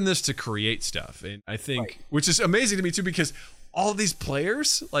 They're in this to create stuff. And I think, which is amazing to me too, because all these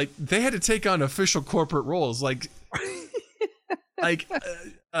players, like they had to take on official corporate roles. Like,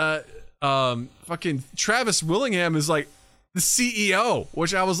 fucking Travis Willingham is like the CEO,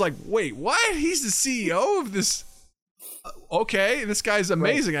 which I was like, wait, what? He's the CEO of this. Okay. This guy's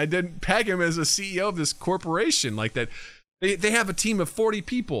amazing. I didn't peg him as a CEO of this corporation like that. They have a team of 40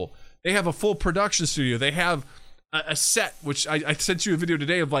 people. They have a full production studio. They have a set, which I sent you a video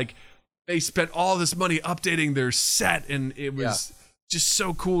today of like they spent all this money updating their set, and it was just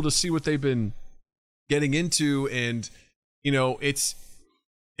so cool to see what they've been getting into. And it's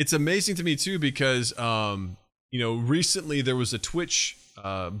amazing to me too because recently there was a Twitch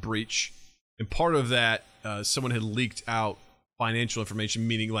breach, and part of that someone had leaked out financial information,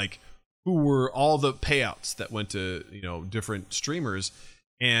 meaning like who were all the payouts that went to different streamers,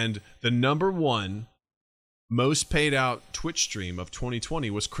 and the number one most paid out Twitch stream of 2020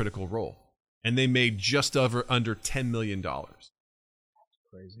 was Critical Role, and they made just under $10 million.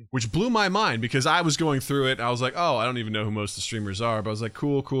 Crazy. Which blew my mind because I was going through it. I was like, oh, I don't even know who most of the streamers are, but I was like,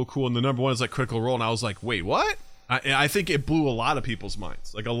 cool. And the number one is like Critical Role, and I was like, wait, what? I think it blew a lot of people's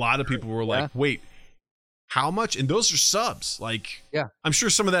minds. Like a lot of people were like, wait, how much? And those are subs. Like, I'm sure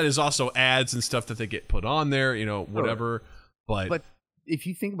some of that is also ads and stuff that they get put on there, whatever. But if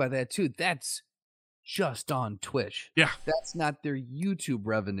you think about that too, that's just on Twitch. Yeah. That's not their YouTube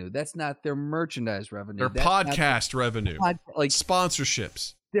revenue. That's not their merchandise revenue. Their podcast revenue. Like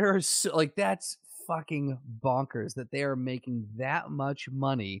sponsorships. There's that's fucking bonkers that they are making that much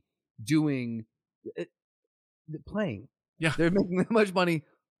money doing playing. Yeah. They're making that much money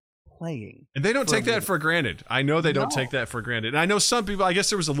playing. And they don't take that for granted. I know they don't take that for granted. And I know some people, I guess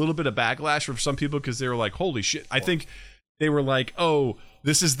there was a little bit of backlash from some people because they were like, holy shit. I think they were like, oh,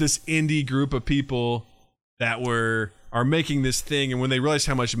 this is this indie group of people that are making this thing. And when they realized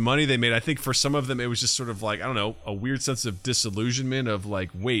how much money they made, I think for some of them, it was just sort of like, I don't know, a weird sense of disillusionment of like,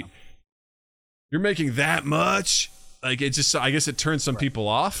 wait, you're making that much? Like it just, I guess it turned some people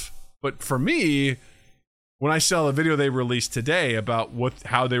off. But for me, when I saw a video they released today about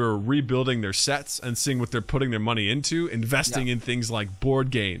how they were rebuilding their sets and seeing what they're putting their money into, investing in things like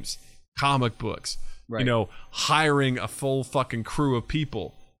board games, comic books, hiring a full fucking crew of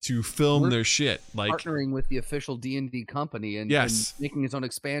people to film their shit, like partnering with the official D&D company and making its own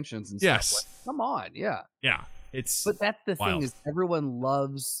expansions and stuff. Like, come on, but that's the thing is everyone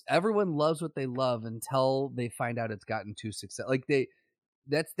loves what they love until they find out it's gotten too successful. Like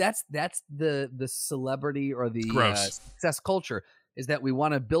that's the celebrity or the success culture is that we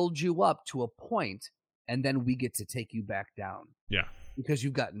want to build you up to a point and then we get to take you back down. Yeah. Because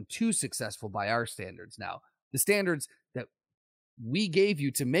you've gotten too successful by our standards now. The standards that we gave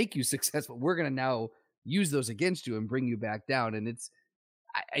you to make you successful, we're going to now use those against you and bring you back down. And it's,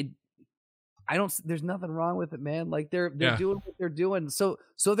 I don't, there's nothing wrong with it, man. Like they're doing what they're doing. So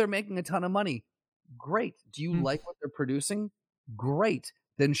they're making a ton of money. Great. Do you like what they're producing? Great.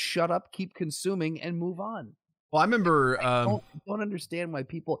 Then shut up, keep consuming and move on. Well, I remember, I don't understand why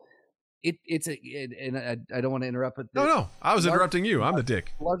people, and I don't want to interrupt, but no, I was interrupting you. I'm the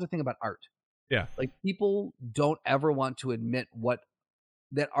dick. The larger thing about art. Yeah. Like people don't ever want to admit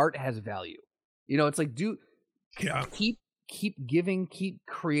that art has value. It's like, keep giving, keep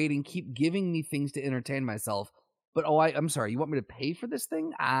creating, keep giving me things to entertain myself. But I'm sorry, you want me to pay for this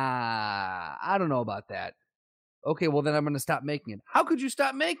thing? I don't know about that. Okay, well then I'm going to stop making it. How could you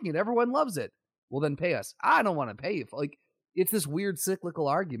stop making it? Everyone loves it. Well then pay us. I don't want to pay you. Like, it's this weird cyclical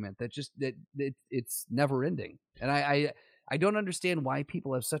argument that just it's never ending. And I don't understand why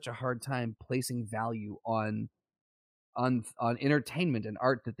people have such a hard time placing value on entertainment and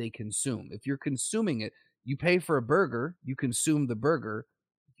art that they consume. If you're consuming it, you pay for a burger, you consume the burger.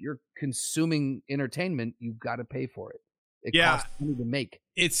 If you're consuming entertainment, you've got to pay for it. It costs money to make.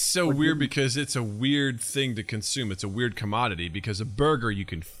 It's so weird because it's a weird thing to consume. It's a weird commodity because a burger you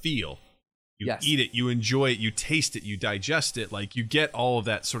can feel. You eat it, you enjoy it, you taste it, you digest it. Like, you get all of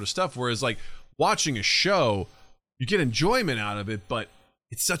that sort of stuff. Whereas, like, watching a show, you get enjoyment out of it, but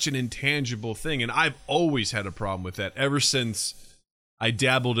it's such an intangible thing. And I've always had a problem with that ever since I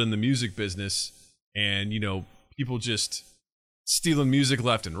dabbled in the music business and, people just stealing music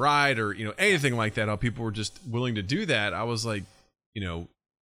left and right or, anything like that, how people were just willing to do that. I was like,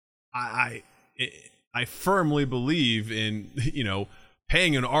 I firmly believe in,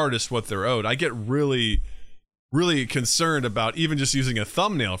 paying an artist what they're owed. I get really, really concerned about even just using a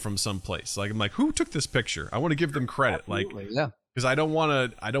thumbnail from someplace. Like, I'm like, who took this picture? I want to give them credit. Absolutely, because I don't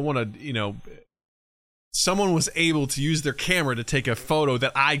want to, someone was able to use their camera to take a photo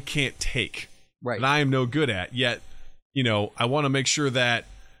that I can't take. Right. That I am no good at. Yet, I want to make sure that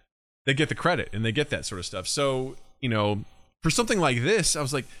they get the credit and they get that sort of stuff. So, for something like this, I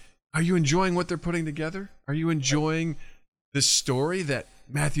was like, are you enjoying what they're putting together? Are you enjoying this story that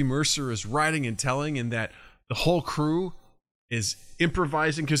Matthew Mercer is writing and telling, and that the whole crew is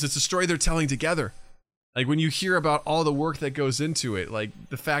improvising because it's a story they're telling together? Like, when you hear about all the work that goes into it, like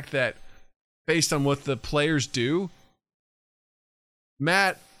the fact that based on what the players do,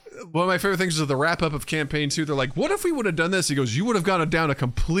 Matt, one of my favorite things is the wrap up of campaign 2. They're like, what if we would have done this? He goes, you would have gone down a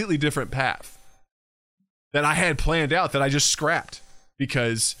completely different path that I had planned out that I just scrapped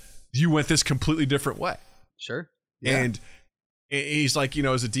because you went this completely different way. Sure. Yeah. And he's like,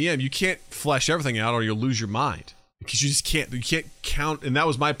 as a DM, you can't flesh everything out or you'll lose your mind because you can't count. And that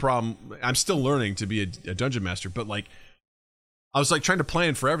was my problem. I'm still learning to be a dungeon master, but like, I was like trying to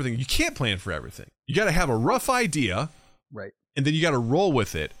plan for everything. You can't plan for everything. You got to have a rough idea. Right. And then you got to roll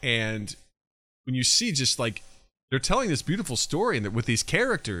with it. And when you see just like, they're telling this beautiful story and with these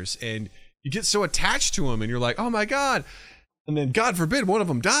characters and you get so attached to them and you're like, oh my God. And then God forbid one of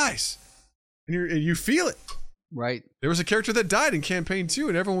them dies and you feel it. Right. There was a character that died in campaign 2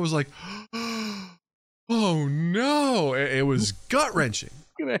 and everyone was like, oh no. It was gut wrenching.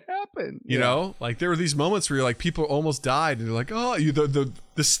 What's going to happen? You know, like there were these moments where you're like, people almost died and they're like, oh,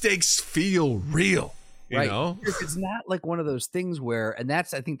 the stakes feel real. You know? It's not like one of those things where, and I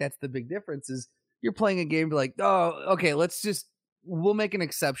think that's the big difference is you're playing a game like, oh, okay, we'll make an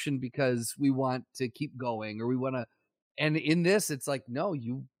exception because we want to keep going or we want to, and in this, it's like, no,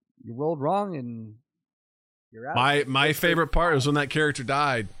 you rolled wrong and you're out. My favorite part was when that character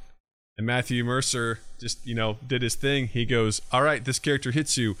died and Matthew Mercer just, did his thing. He goes, all right, this character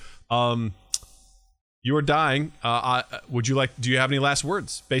hits you. You are dying. Do you have any last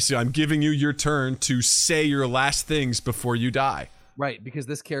words? Basically, I'm giving you your turn to say your last things before you die. Right, because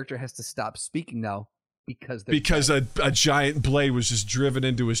this character has to stop speaking now because a giant blade was just driven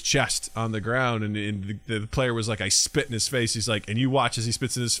into his chest on the ground, and the player was like, I spit in his face. He's like, and you watch as he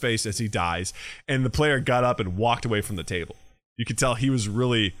spits in his face as he dies. And the player got up and walked away from the table. You could tell he was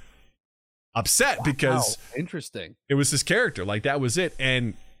really upset because interesting. It was this character. Like, that was it.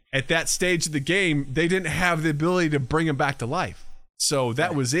 And at that stage of the game, they didn't have the ability to bring him back to life. So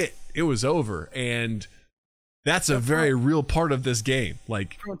that was it. It was over. And that's a very real part of this game.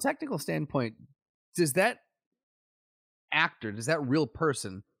 Like, from a technical standpoint, does that real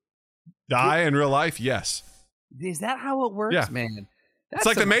person die in real life? Yes. Is that how it works, man? It's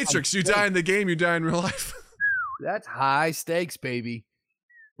like the Matrix. You die in the game, you die in real life. That's high stakes, baby.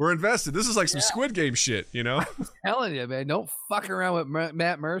 We're invested. This is like some Squid Game shit, I'm telling you, man. Don't fuck around with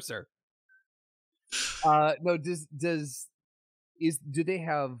Matt Mercer. No, do they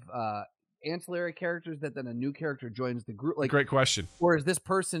have ancillary characters that then a new character joins the group? Like, great question. Or is this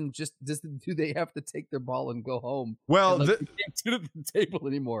person do they have to take their ball and go home? Well, they can't sit at the table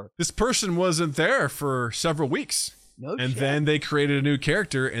anymore. This person wasn't there for several weeks. Then they created a new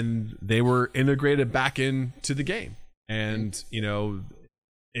character and they were integrated back into the game. And,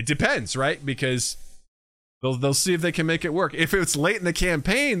 it depends, right? Because they'll see if they can make it work. If it's late in the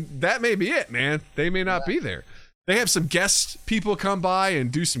campaign, that may be it, man. They may not be there. They have some guest people come by and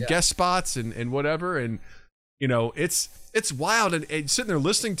do some guest spots and whatever. And, it's wild. And sitting there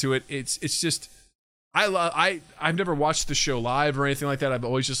listening to it, it's just, I've never watched the show live or anything like that. I've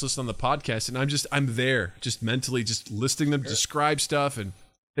always just listened on the podcast, and I'm there, just mentally, just listening to them describe stuff and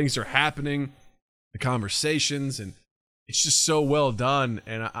things are happening, the conversations, and it's just so well done.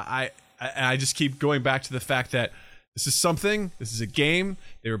 And I just keep going back to the fact that this is a game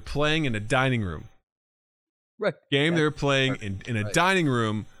they were playing in a dining room. Right. Game they were playing in a dining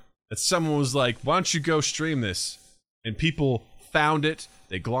room that someone was like, why don't you go stream this? And people found it,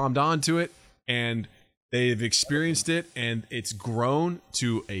 they glommed onto it, and they've experienced it, and it's grown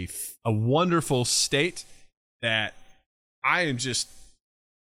to a wonderful state that I am just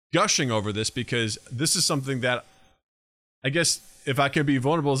gushing over this, because this is something that I guess, if I can be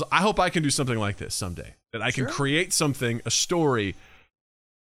vulnerable, is I hope I can do something like this someday. That I can create something, a story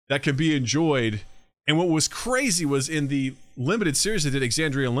that can be enjoyed. And what was crazy was in the limited series they did,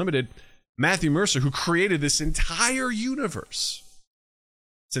 Exandria Unlimited, Matthew Mercer, who created this entire universe,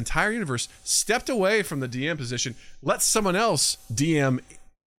 stepped away from the DM position, let someone else DM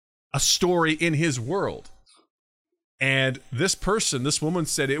a story in his world. And this woman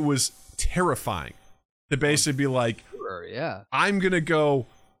said it was terrifying to basically be like, I'm going to go,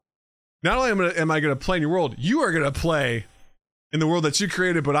 not only am I going to play in your world, you are going to play in the world that you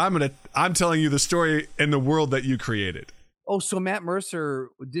created, but I'm telling you the story in the world that you created. Oh, so Matt Mercer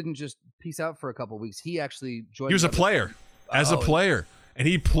didn't just peace out for a couple of weeks. He actually joined. He was a player, as a player. And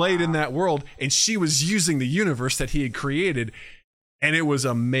he played in that world, and she was using the universe that he had created, and it was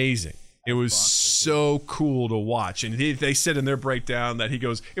amazing. It was so cool to watch. And they said in their breakdown that he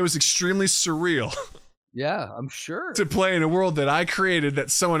goes, it was extremely surreal. Yeah, I'm sure. To play in a world that I created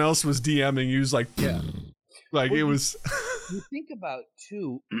that someone else was DMing. He was like, like, well, it was. You think about,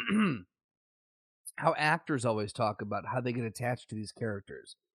 too, how actors always talk about how they get attached to these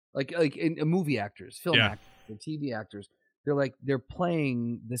characters. Like in movie actors, film actors, and TV actors. They're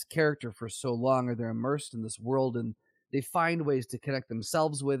playing this character for so long, or they're immersed in this world, and they find ways to connect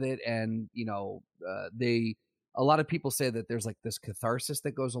themselves with it. And, a lot of people say that there's like this catharsis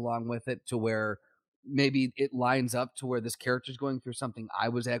that goes along with it, to where maybe it lines up to where this character's going through something I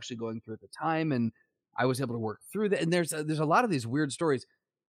was actually going through at the time, and I was able to work through that. And there's a lot of these weird stories.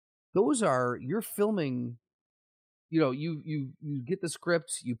 You're filming, you get the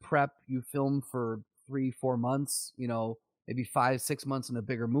script, you prep, you film for 3-4 months, maybe 5-6 months in a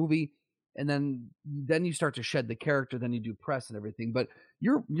bigger movie, and then you start to shed the character, then you do press and everything. But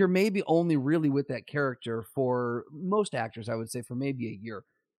you're maybe only really with that character, for most actors, I would say, for maybe a year.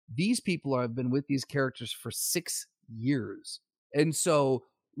 These people have been with these characters for 6 years, and so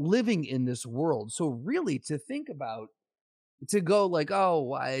living in this world. So really, to think about, to go like,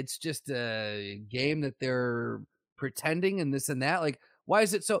 oh, it's just a game that they're pretending and this and that, like, why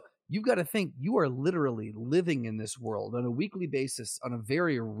is it so? You've got to think, you are literally living in this world on a weekly basis on a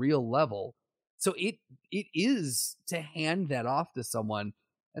very real level. So it is, to hand that off to someone,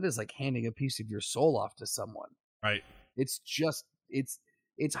 that is like handing a piece of your soul off to someone. Right. It's just, it's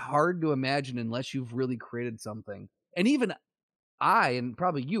hard to imagine unless you've really created something. And even I, and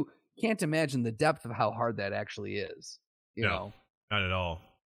probably you, can't imagine the depth of how hard that actually is. You know? Not at all.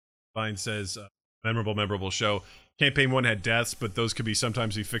 Vine says, memorable show. Campaign 1 had deaths, but those could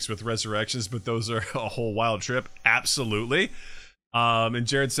sometimes be fixed with resurrections, but those are a whole wild trip. Absolutely. And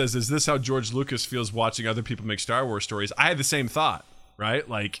Jared says, is this how George Lucas feels watching other people make Star Wars stories? I had the same thought, right?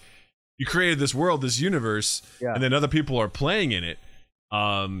 Like, you created this world, this universe, and then other people are playing in it.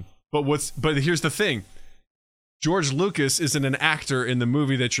 But here's the thing. George Lucas isn't an actor in the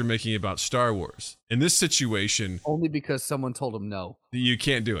movie that you're making about Star Wars. In this situation, only because someone told him no. You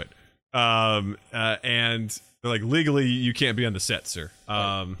can't do it. And they're like, legally, you can't be on the set, sir.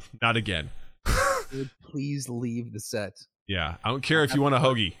 Not again. Please leave the set. Yeah, I don't care if you want a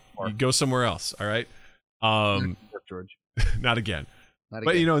hoagie. You go somewhere else, all right? George. Not again.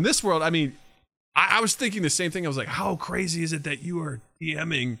 But, in this world, I mean, I was thinking the same thing. I was like, how crazy is it that you are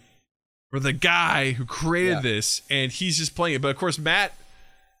DMing for the guy who created this, and he's just playing it? But, of course, Matt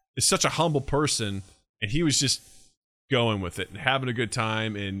is such a humble person, and he was just going with it and having a good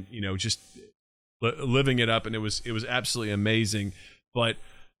time, and just living it up, and it was absolutely amazing. But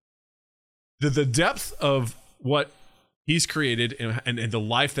the depth of what he's created and the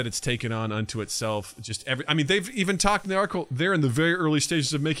life that it's taken on unto itself, they've even talked in the article, they're in the very early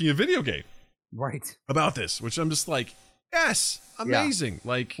stages of making a video game about this, which I'm just like, yes, amazing.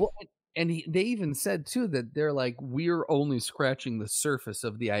 Like, well, and they even said too that they're like, we're only scratching the surface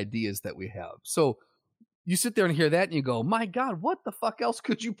of the ideas that we have. So you sit there and hear that and you go, my God, what the fuck else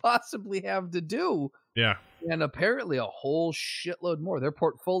could you possibly have to do? Yeah. And apparently a whole shitload more. Their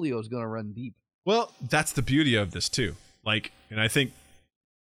portfolio is going to run deep. Well, that's the beauty of this too. Like, and I think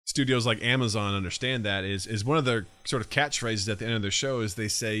studios like Amazon understand that is one of their sort of catchphrases at the end of their show is they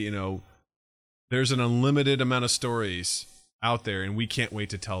say, there's an unlimited amount of stories out there and we can't wait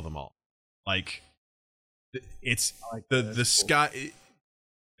to tell them all. Like, it's the sky.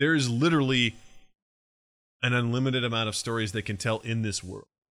 There is literally an unlimited amount of stories they can tell in this world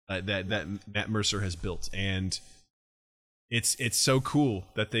that Matt Mercer has built, and it's so cool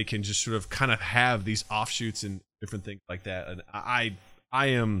that they can just sort of kind of have these offshoots and different things like that. And I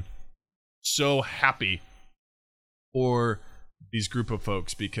am so happy for these group of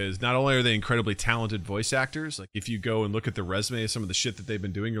folks, because not only are they incredibly talented voice actors, like if you go and look at the resume of some of the shit that they've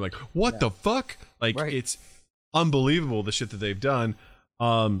been doing, you're like, what the fuck? Like, it's unbelievable the shit that they've done.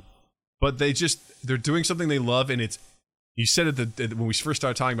 But they're doing something they love, and it's, you said it when we first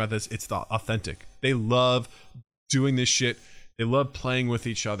started talking about this, it's the authentic. They love doing this shit. They love playing with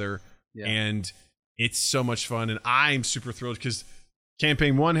each other, and it's so much fun. And I'm super thrilled because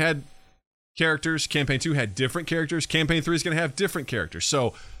Campaign 1 had characters, Campaign 2 had different characters, Campaign 3 is going to have different characters.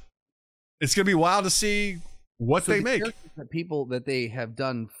 So it's going to be wild to see what they make. The people that they have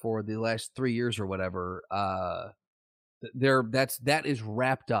done for the last 3 years or whatever, that is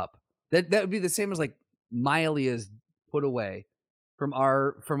wrapped up. That would be the same as like Miley is put away from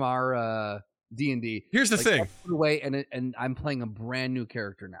our D&D. Here's the thing. Put away, and I'm playing a brand new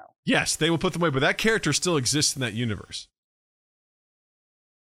character now. Yes, they will put them away, but that character still exists in that universe.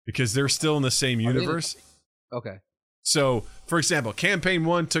 Because they're still in the same universe. Okay. So, for example, Campaign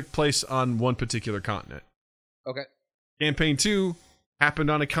 1 took place on one particular continent. Okay. Campaign 2 happened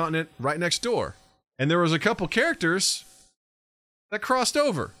on a continent right next door. And there was a couple characters that crossed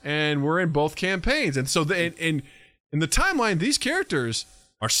over and were in both campaigns. And so in the timeline, these characters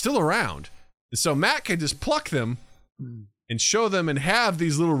are still around. And so Matt can just pluck them and show them and have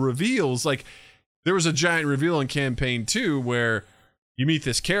these little reveals. Like, there was a giant reveal in Campaign 2 where you meet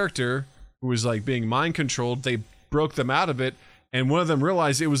this character who was like being mind controlled. They broke them out of it, and one of them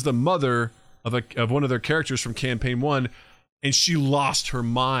realized it was the mother of one of their characters from Campaign 1, and she lost her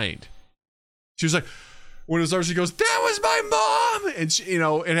mind. She was like, when it was over, she goes, "That was my mom!" And she,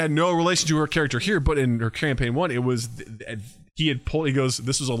 it had no relation to her character here, but in her Campaign 1, it was, he goes,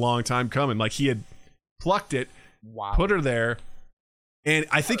 this was a long time coming. Like, he had plucked it, put her there, and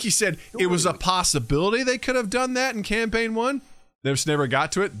I think he said it was a possibility they could have done that in Campaign 1. They just never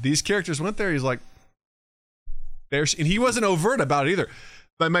got to it. These characters went there. He's like, and he wasn't overt about it either.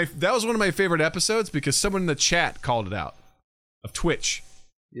 But that was one of my favorite episodes because someone in the chat called it out of Twitch.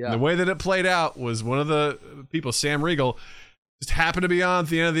 Yeah. And the way that it played out was one of the people, Sam Riegel, just happened to be on at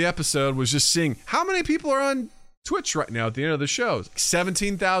the end of the episode, was just seeing how many people are on Twitch right now at the end of the show. Like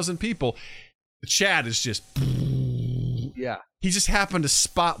 17,000 people. The chat is just, yeah. He just happened to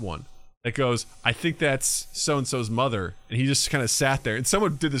spot one that goes, I think that's so-and-so's mother. And he just kind of sat there. And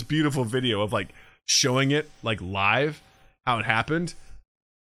someone did this beautiful video of like showing it like live, how it happened.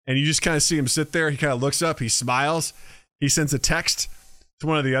 And you just kind of see him sit there. He kind of looks up. He smiles. He sends a text to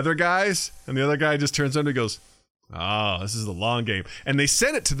one of the other guys. And the other guy just turns on and goes, oh, this is the long game. And they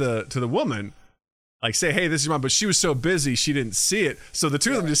sent it to the woman. Like, say, hey, this is mine. But she was so busy, she didn't see it. So the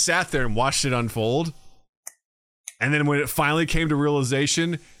two of them just sat there and watched it unfold. And then when it finally came to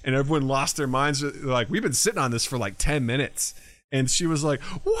realization and everyone lost their minds, like, we've been sitting on this for like 10 minutes. And she was like,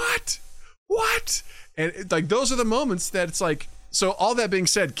 what? And like, those are the moments that it's like, so all that being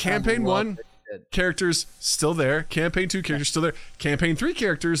said, Campaign 1 characters still there. Campaign 2 characters still there. Campaign 3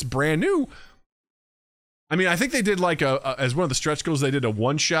 characters brand new. I mean, I think they did like as one of the stretch goals, they did a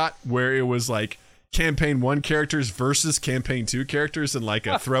one shot where it was like Campaign 1 characters versus Campaign 2 characters and like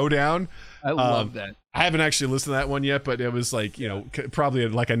a throwdown. I love that. I haven't actually listened to that one yet, but it was like, probably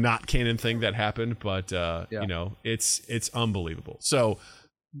like a not canon thing that happened, but it's unbelievable. So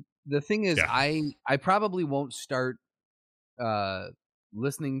the thing is, I probably won't start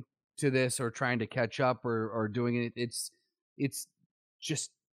listening to this or trying to catch up or doing it. It's just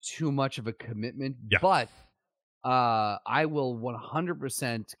too much of a commitment, but I will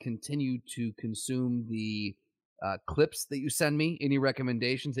 100% continue to consume the clips that you send me, any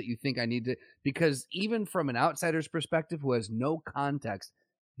recommendations that you think I need to, because even from an outsider's perspective who has no context,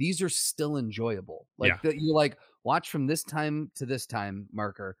 these are still enjoyable. Like you like watch from this time to this time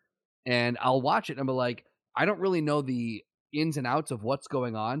marker, and I'll watch it and I'm like, I don't really know the ins and outs of what's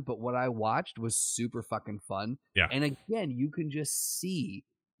going on, but what I watched was super fucking fun. Yeah. And again, you can just see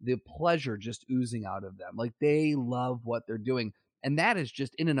the pleasure just oozing out of them. Like, they love what they're doing. And that is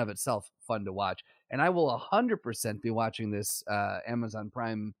just in and of itself fun to watch. And I will 100% be watching this Amazon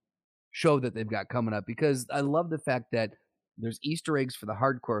Prime show that they've got coming up, because I love the fact that there's Easter eggs for the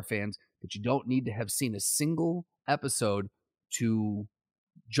hardcore fans, but you don't need to have seen a single episode to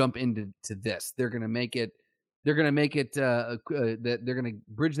jump into this. They're gonna make it. They're gonna make it. They're gonna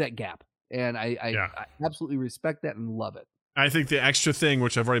bridge that gap, and I absolutely respect that and love it. I think the extra thing,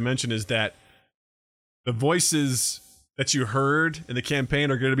 which I've already mentioned, is that the voices that you heard in the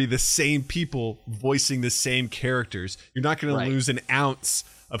campaign are going to be the same people voicing the same characters. You're not going to lose an ounce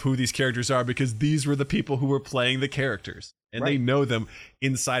of who these characters are because these were the people who were playing the characters and they know them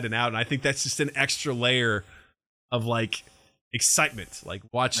inside and out. And I think that's just an extra layer of like excitement, like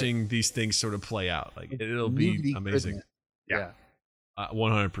watching these things sort of play out. Like it'll be amazing. Yeah.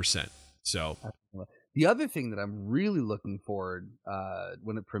 100%. So the other thing that I'm really looking forward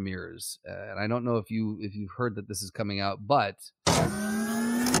when it premieres, and I don't know if you've heard that this is coming out, but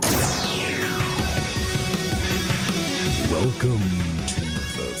welcome to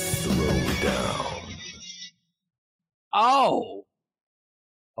the Throwdown.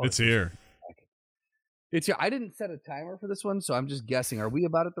 It's here. It's here. I didn't set a timer for this one, so I'm just guessing. Are we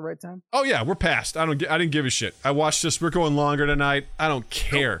about at the right time? Oh yeah, we're past. I didn't give a shit. I watched this. We're going longer tonight. I don't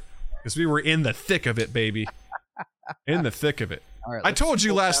care. Because we were in the thick of it, baby. In the thick of it. All right, I told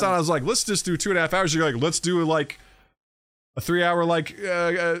you last night, I was like, let's just do 2.5 hours. You're like, let's do like a 3-hour like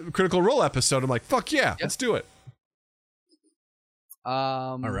Critical Role episode. I'm like, fuck yeah, let's do it.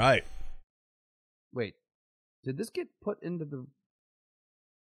 All right. Wait, did this get put into the...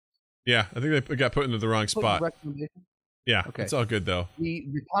 Yeah, I think they got put into the wrong spot. Recommendation? Yeah, okay. It's all good though. The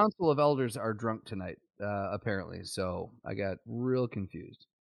Council of Elders are drunk tonight, apparently, so I got real confused.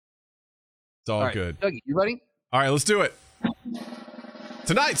 It's all good. Dougie, you ready? All right, let's do it.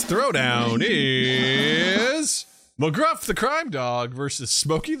 Tonight's Throwdown is McGruff the Crime Dog versus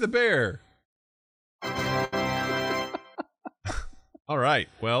Smokey the Bear. All right.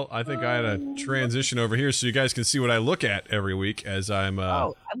 Well, I think I had a transition over here so you guys can see what I look at every week as I'm. I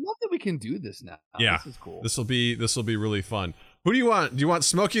love that we can do this now. Yeah, this is cool. This will be really fun. Who do you want? Do you want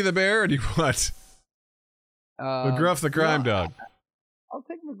Smokey the Bear or do you want McGruff the Crime Dog? I'll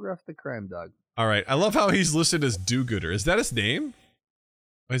take McGruff the Crime Dog. All right. I love how he's listed as do-gooder. Is that his name?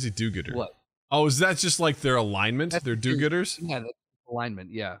 Why is he do-gooder? What? Oh, is that just like their alignment? Their do-gooders? Yeah, that's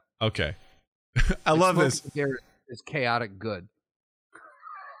alignment. Yeah. Okay. I love this. There is chaotic good.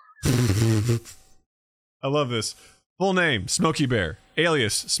 I love this. Full name, Smokey Bear.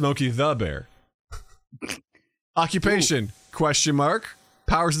 Alias, Smokey the Bear. Occupation, ?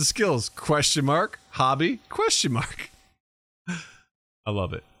 Powers and skills, ? Hobby, ? I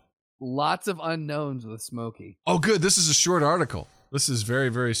love it. Lots of unknowns with Smokey. Oh, good. This is a short article. This is very,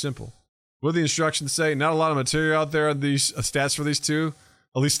 very simple. What do the instructions say? Not a lot of material out there on these stats for these two.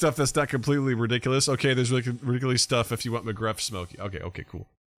 At least stuff that's not completely ridiculous. Okay, there's ridiculous stuff if you want McGruff Smokey. Okay, cool.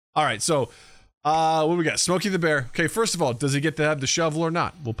 All right, so what do we got? Smokey the Bear. Okay, first of all, does he get to have the shovel or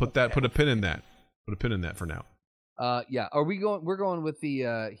not? We'll put a pin in that. Put a pin in that for now. Yeah. Are we going? We're going with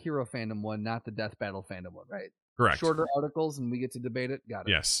the Hero Fandom one, not the Death Battle Fandom one, right? Correct. Shorter articles, and we get to debate it. Got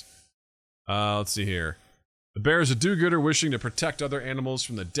it. Yes. Let's see here. The bear is a do-gooder wishing to protect other animals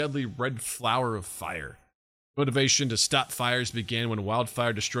from the deadly red flower of fire. Motivation to stop fires began when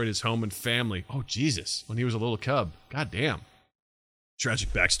wildfire destroyed his home and family. Oh, Jesus. When he was a little cub. God damn.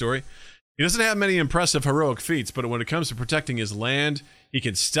 Tragic backstory. He doesn't have many impressive heroic feats, but when it comes to protecting his land, he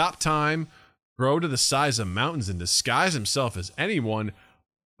can stop time, grow to the size of mountains, and disguise himself as anyone.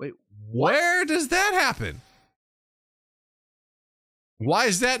 Wait, where does that happen? Why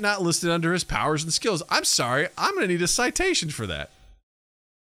is that not listed under his powers and skills? I'm sorry, I'm going to need a citation for that.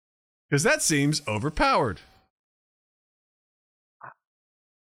 Because that seems overpowered.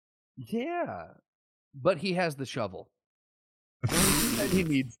 Yeah. But he has the shovel. He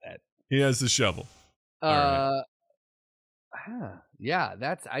needs that. He has the shovel. Right. Yeah,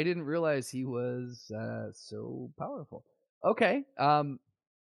 I didn't realize he was so powerful. Okay.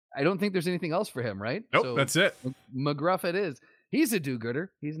 I don't think there's anything else for him, right? Nope, so that's it. McGruff it is. He's a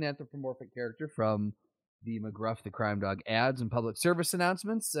do-gooder. He's an anthropomorphic character from the McGruff the Crime Dog ads and public service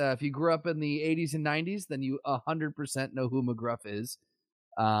announcements. If you grew up in the 80s and 90s, then you 100% know who McGruff is.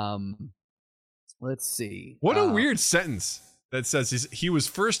 Let's see. What a weird sentence that says he was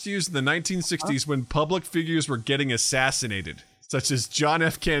first used in the 1960s when public figures were getting assassinated, such as John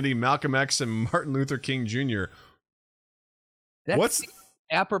F. Kennedy, Malcolm X, and Martin Luther King Jr. What's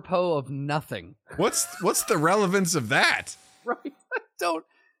apropos of nothing? What's the relevance of that? Right.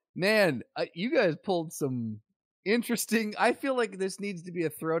 Man, you guys pulled some interesting. I feel like this needs to be a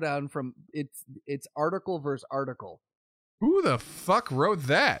throwdown from it's article versus article. Who the fuck wrote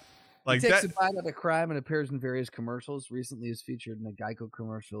that? Like, he takes a bite out of crime and appears in various commercials. Recently is featured in a Geico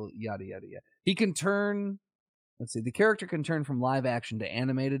commercial, yada, yada, yada. He can turn, let's see, the character can turn from live action to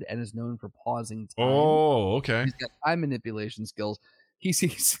animated and is known for pausing time. Oh, okay. He's got time manipulation skills.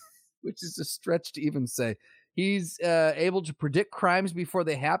 He's which is a stretch to even say. He's able to predict crimes before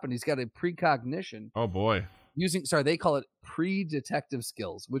they happen. He's got a precognition. Oh boy. They call it pre-detective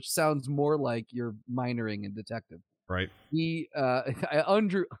skills, which sounds more like you're minoring in detective. Right. I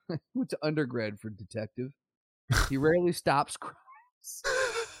went to undergrad for detective. He rarely stops crimes.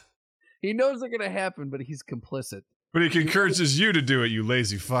 He knows they're going to happen, but he's complicit. But he encourages you to do it, you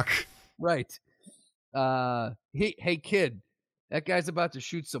lazy fuck. Right. Hey kid, that guy's about to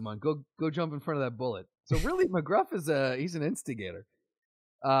shoot someone. Go jump in front of that bullet. So really, McGruff he's an instigator.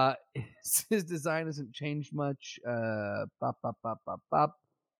 His design hasn't changed much.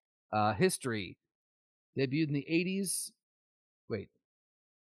 History debuted in the 80s. Wait.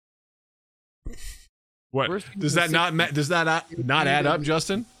 What does that not add up,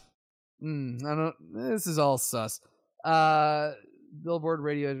 Justin? I don't. This is all sus. Billboard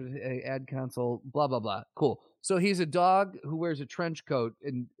radio ad console. Blah blah blah. Cool. So he's a dog who wears a trench coat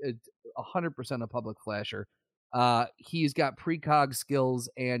and 100% a public flasher. He's got precog skills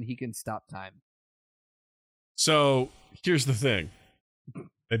and he can stop time. So here's the thing: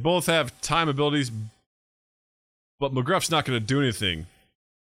 they both have time abilities, but McGruff's not going to do anything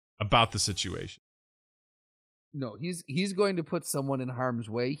about the situation. No, he's going to put someone in harm's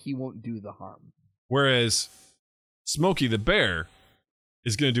way. He won't do the harm. Whereas Smokey the bear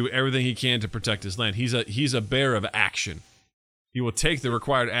is going to do everything he can to protect his land. He's a bear of action. He will take the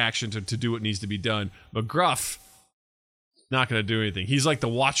required action to do what needs to be done. McGruff, not going to do anything. He's like the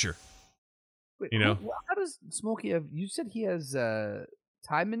watcher. Wait, you know? How does Smokey have... You said he has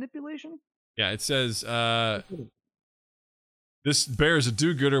time manipulation? Yeah, it says... this bear is a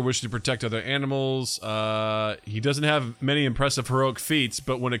do-gooder wishing to protect other animals. He doesn't have many impressive heroic feats,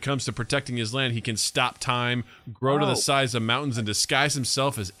 but when it comes to protecting his land, he can stop time, grow to the size of mountains, and disguise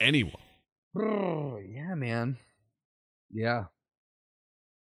himself as anyone. Oh, yeah, man. Yeah.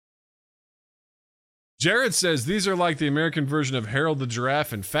 Jared says, these are like the American version of Harold the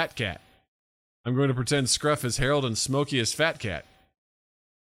Giraffe and Fat Cat. I'm going to pretend Scruff is Harold and Smokey is Fat Cat.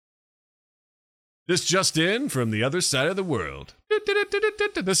 This just in from the other side of the world.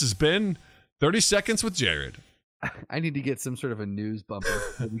 This has been 30 Seconds with Jared. I need to get some sort of a news bumper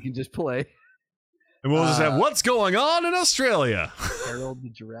that we can just play. And we'll just have what's going on in Australia. Harold the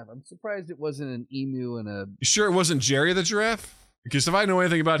Giraffe. I'm surprised it wasn't an emu and a... You sure it wasn't Jerry the Giraffe? Because if I know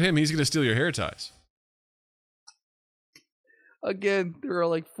anything about him, he's going to steal your hair ties. Again, there are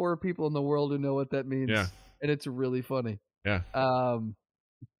like 4 people in the world who know what that means. Yeah. And it's really funny. Yeah.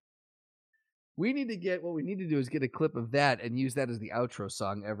 We need to do is get a clip of that and use that as the outro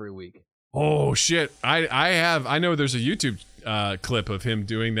song every week. Oh shit! I know there's a YouTube clip of him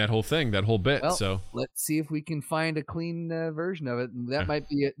doing that whole thing, that whole bit. Well, so let's see if we can find a clean version of it. And that might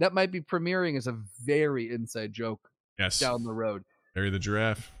be it. That might be premiering as a very inside joke. Yes. Down the road. Harry the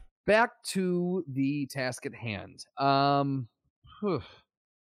Giraffe. Back to the task at hand.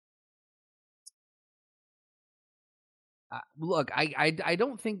 Look, I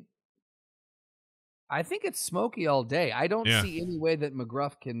don't think. I think it's Smokey all day. I don't see any way that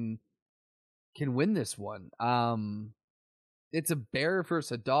McGruff can win this one. It's a bear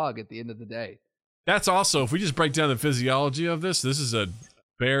versus a dog at the end of the day. That's also, if we just break down the physiology of this is a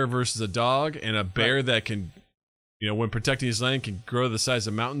bear versus a dog, and a bear that can, when protecting his land, can grow the size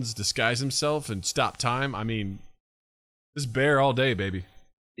of mountains, disguise himself, and stop time. I mean, this bear all day, baby.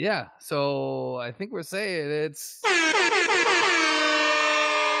 Yeah, so I think we're saying it's...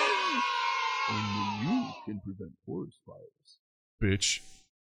 Only you can prevent forest fires. Bitch.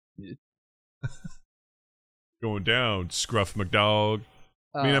 Going down, Scruff McDog.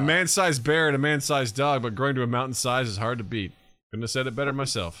 I mean, a man-sized bear and a man-sized dog, but growing to a mountain size is hard to beat. Couldn't have said it better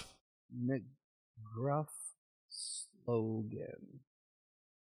myself. McGruff slogan.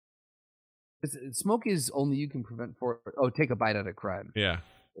 Smokey's only you can prevent forest. Oh, take a bite out of crime. Yeah.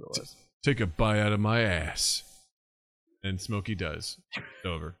 Take a bite out of my ass. And Smokey does. It's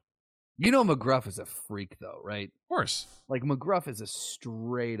over. McGruff is a freak, though, right? Of course. Like, McGruff is a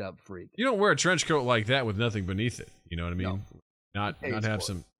straight-up freak. You don't wear a trench coat like that with nothing beneath it. You know what I mean? No. Not have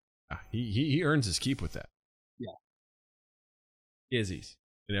some... He earns his keep with that. Yeah. Izzy's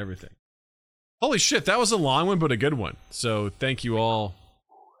and everything. Holy shit, that was a long one, but a good one. So thank you all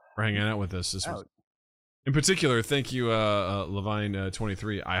for hanging out with us. In particular, thank you,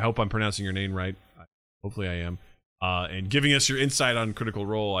 Levine23. I hope I'm pronouncing your name right. Hopefully I am. And giving us your insight on Critical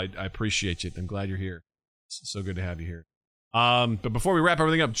Role. I appreciate you. I'm glad you're here. It's so good to have you here. But before we wrap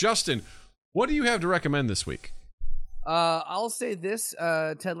everything up, Justin, what do you have to recommend this week? I'll say this,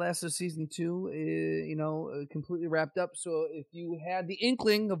 Ted Lasso season 2, completely wrapped up. So if you had the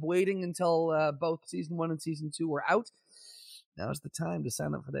inkling of waiting until both season 1 and season 2 were out, now's the time to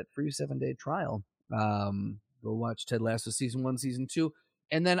sign up for that free 7-day trial. Go watch Ted Lasso season 1, season 2,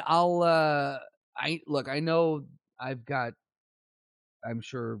 and then I'll. I know I've got, I'm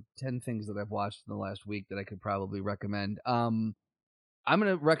sure 10 things that I've watched in the last week that I could probably recommend. I'm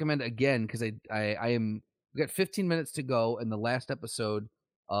going to recommend again because we got 15 minutes to go in the last episode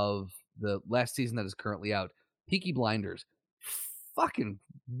of the last season that is currently out. Peaky Blinders, fucking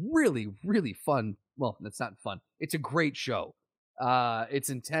really, really fun. Well, it's not fun. It's a great show. It's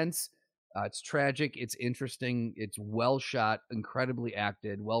intense. It's tragic. It's interesting. It's well shot, incredibly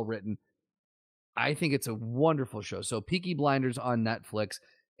acted, well written. I think it's a wonderful show. So Peaky Blinders on Netflix.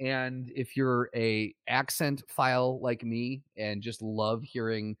 And if you're a accent file like me and just love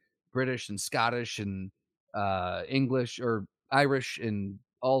hearing British and Scottish and English or Irish and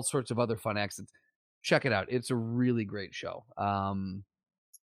all sorts of other fun accents, check it out. It's a really great show.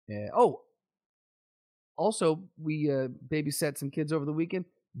 Also, we babysat some kids over the weekend.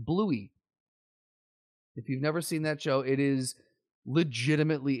 Bluey. If you've never seen that show, it is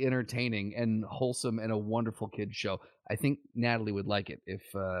legitimately entertaining and wholesome and a wonderful kids show. I think Natalie would like it if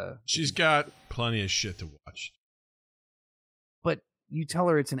she's got plenty of shit to watch. But you tell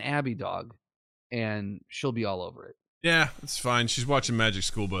her it's an Abby dog and she'll be all over it. Yeah, it's fine. She's watching Magic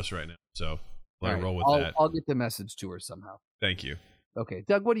School Bus right now, so let her roll with that. I'll get the message to her somehow. Thank you. Okay,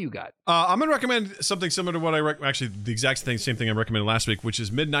 Doug, what do you got? I'm going to recommend something similar to what actually the exact same thing I recommended last week, which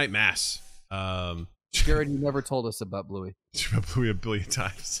is Midnight Mass. Jared, you never told us about Bluey. Bluey a billion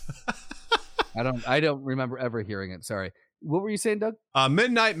times. I don't remember ever hearing it. Sorry. What were you saying, Doug?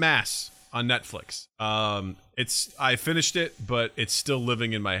 Midnight Mass on Netflix. I finished it, but it's still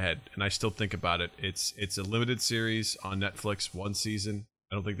living in my head, and I still think about it. It's a limited series on Netflix, 1 season.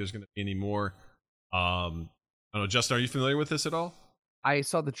 I don't think there's going to be any more. I don't know, Justin, are you familiar with this at all? I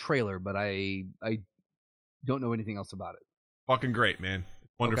saw the trailer, but I don't know anything else about it. Fucking great, man.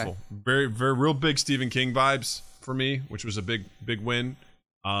 Wonderful. Okay. Very, very real big Stephen King vibes for me, which was a big win.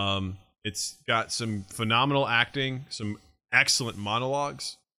 It's got some phenomenal acting, some excellent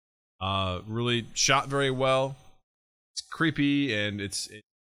monologues. Really shot very well. It's creepy, and it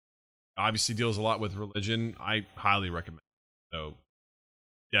obviously deals a lot with religion. I highly recommend it. So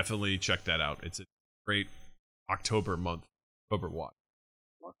definitely check that out. It's a great October watch.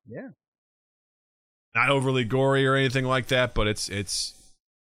 Yeah. Not overly gory or anything like that, but it's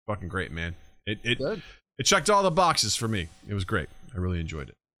fucking great, man. It checked all the boxes for me. It was great. I really enjoyed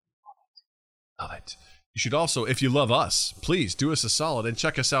it. Love it. You should also, if you love us, please do us a solid and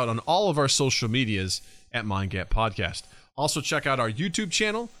check us out on all of our social medias at MindGap Podcast. Also check out our YouTube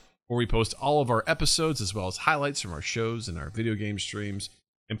channel where we post all of our episodes as well as highlights from our shows and our video game streams.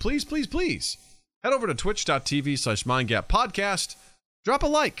 And please, please, please head over to twitch.tv/MindGapPodcast. Drop a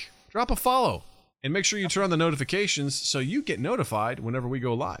like, drop a follow, and make sure you turn on the notifications so you get notified whenever we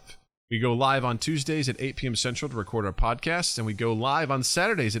go live. We go live on Tuesdays at 8 p.m. Central to record our podcasts, and we go live on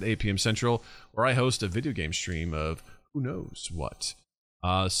Saturdays at 8 p.m. Central where I host a video game stream of who knows what.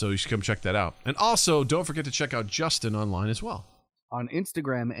 So you should come check that out. And also, don't forget to check out Justin online as well. On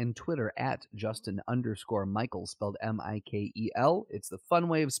Instagram and Twitter at Justin_Michael, spelled Mikel. It's the fun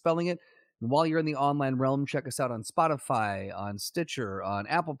way of spelling it. And while you're in the online realm, check us out on Spotify, on Stitcher, on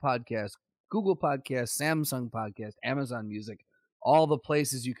Apple Podcasts, Google Podcasts, Samsung Podcast, Amazon Music, all the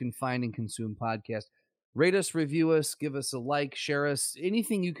places you can find and consume podcasts. Rate us, review us, give us a like, share us.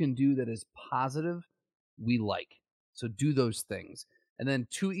 Anything you can do that is positive, we like. So do those things. And then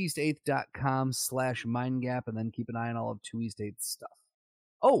 2east8th.com/mindgap, and then keep an eye on all of 2 East 8th stuff.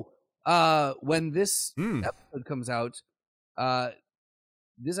 When this episode comes out,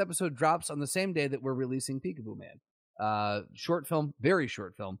 this episode drops on the same day that we're releasing Peekaboo Man. Short film, very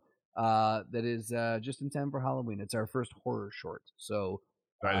short film, that is just in time for Halloween. It's our first horror short. So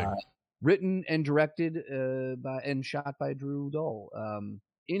written and directed and shot by Drew Dole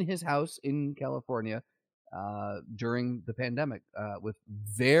in his house in California during the pandemic with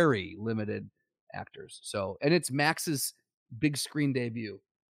very limited actors. So, and it's Max's big screen debut.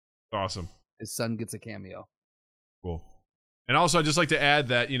 Awesome. His son gets a cameo. Cool. And also, I'd just like to add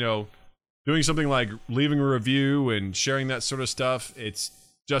that, doing something like leaving a review and sharing that sort of stuff,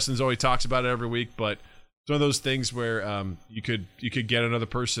 Justin's always talks about it every week, but it's one of those things where you could get another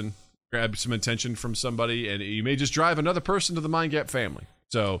person, grab some attention from somebody, and you may just drive another person to the MindGap family.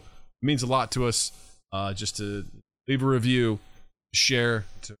 So it means a lot to us just to leave a review, share,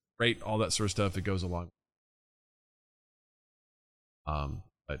 to rate, all that sort of stuff. It goes along.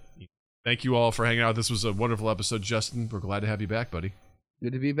 But thank you all for hanging out. This was a wonderful episode, Justin. We're glad to have you back, buddy.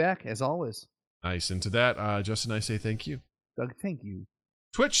 Good to be back, as always. Nice. And to that, Justin, I say thank you. Doug, thank you.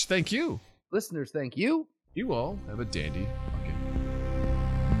 Twitch, thank you. Listeners, thank you. You all have a dandy fucking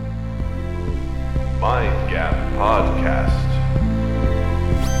Mind Gap Podcast.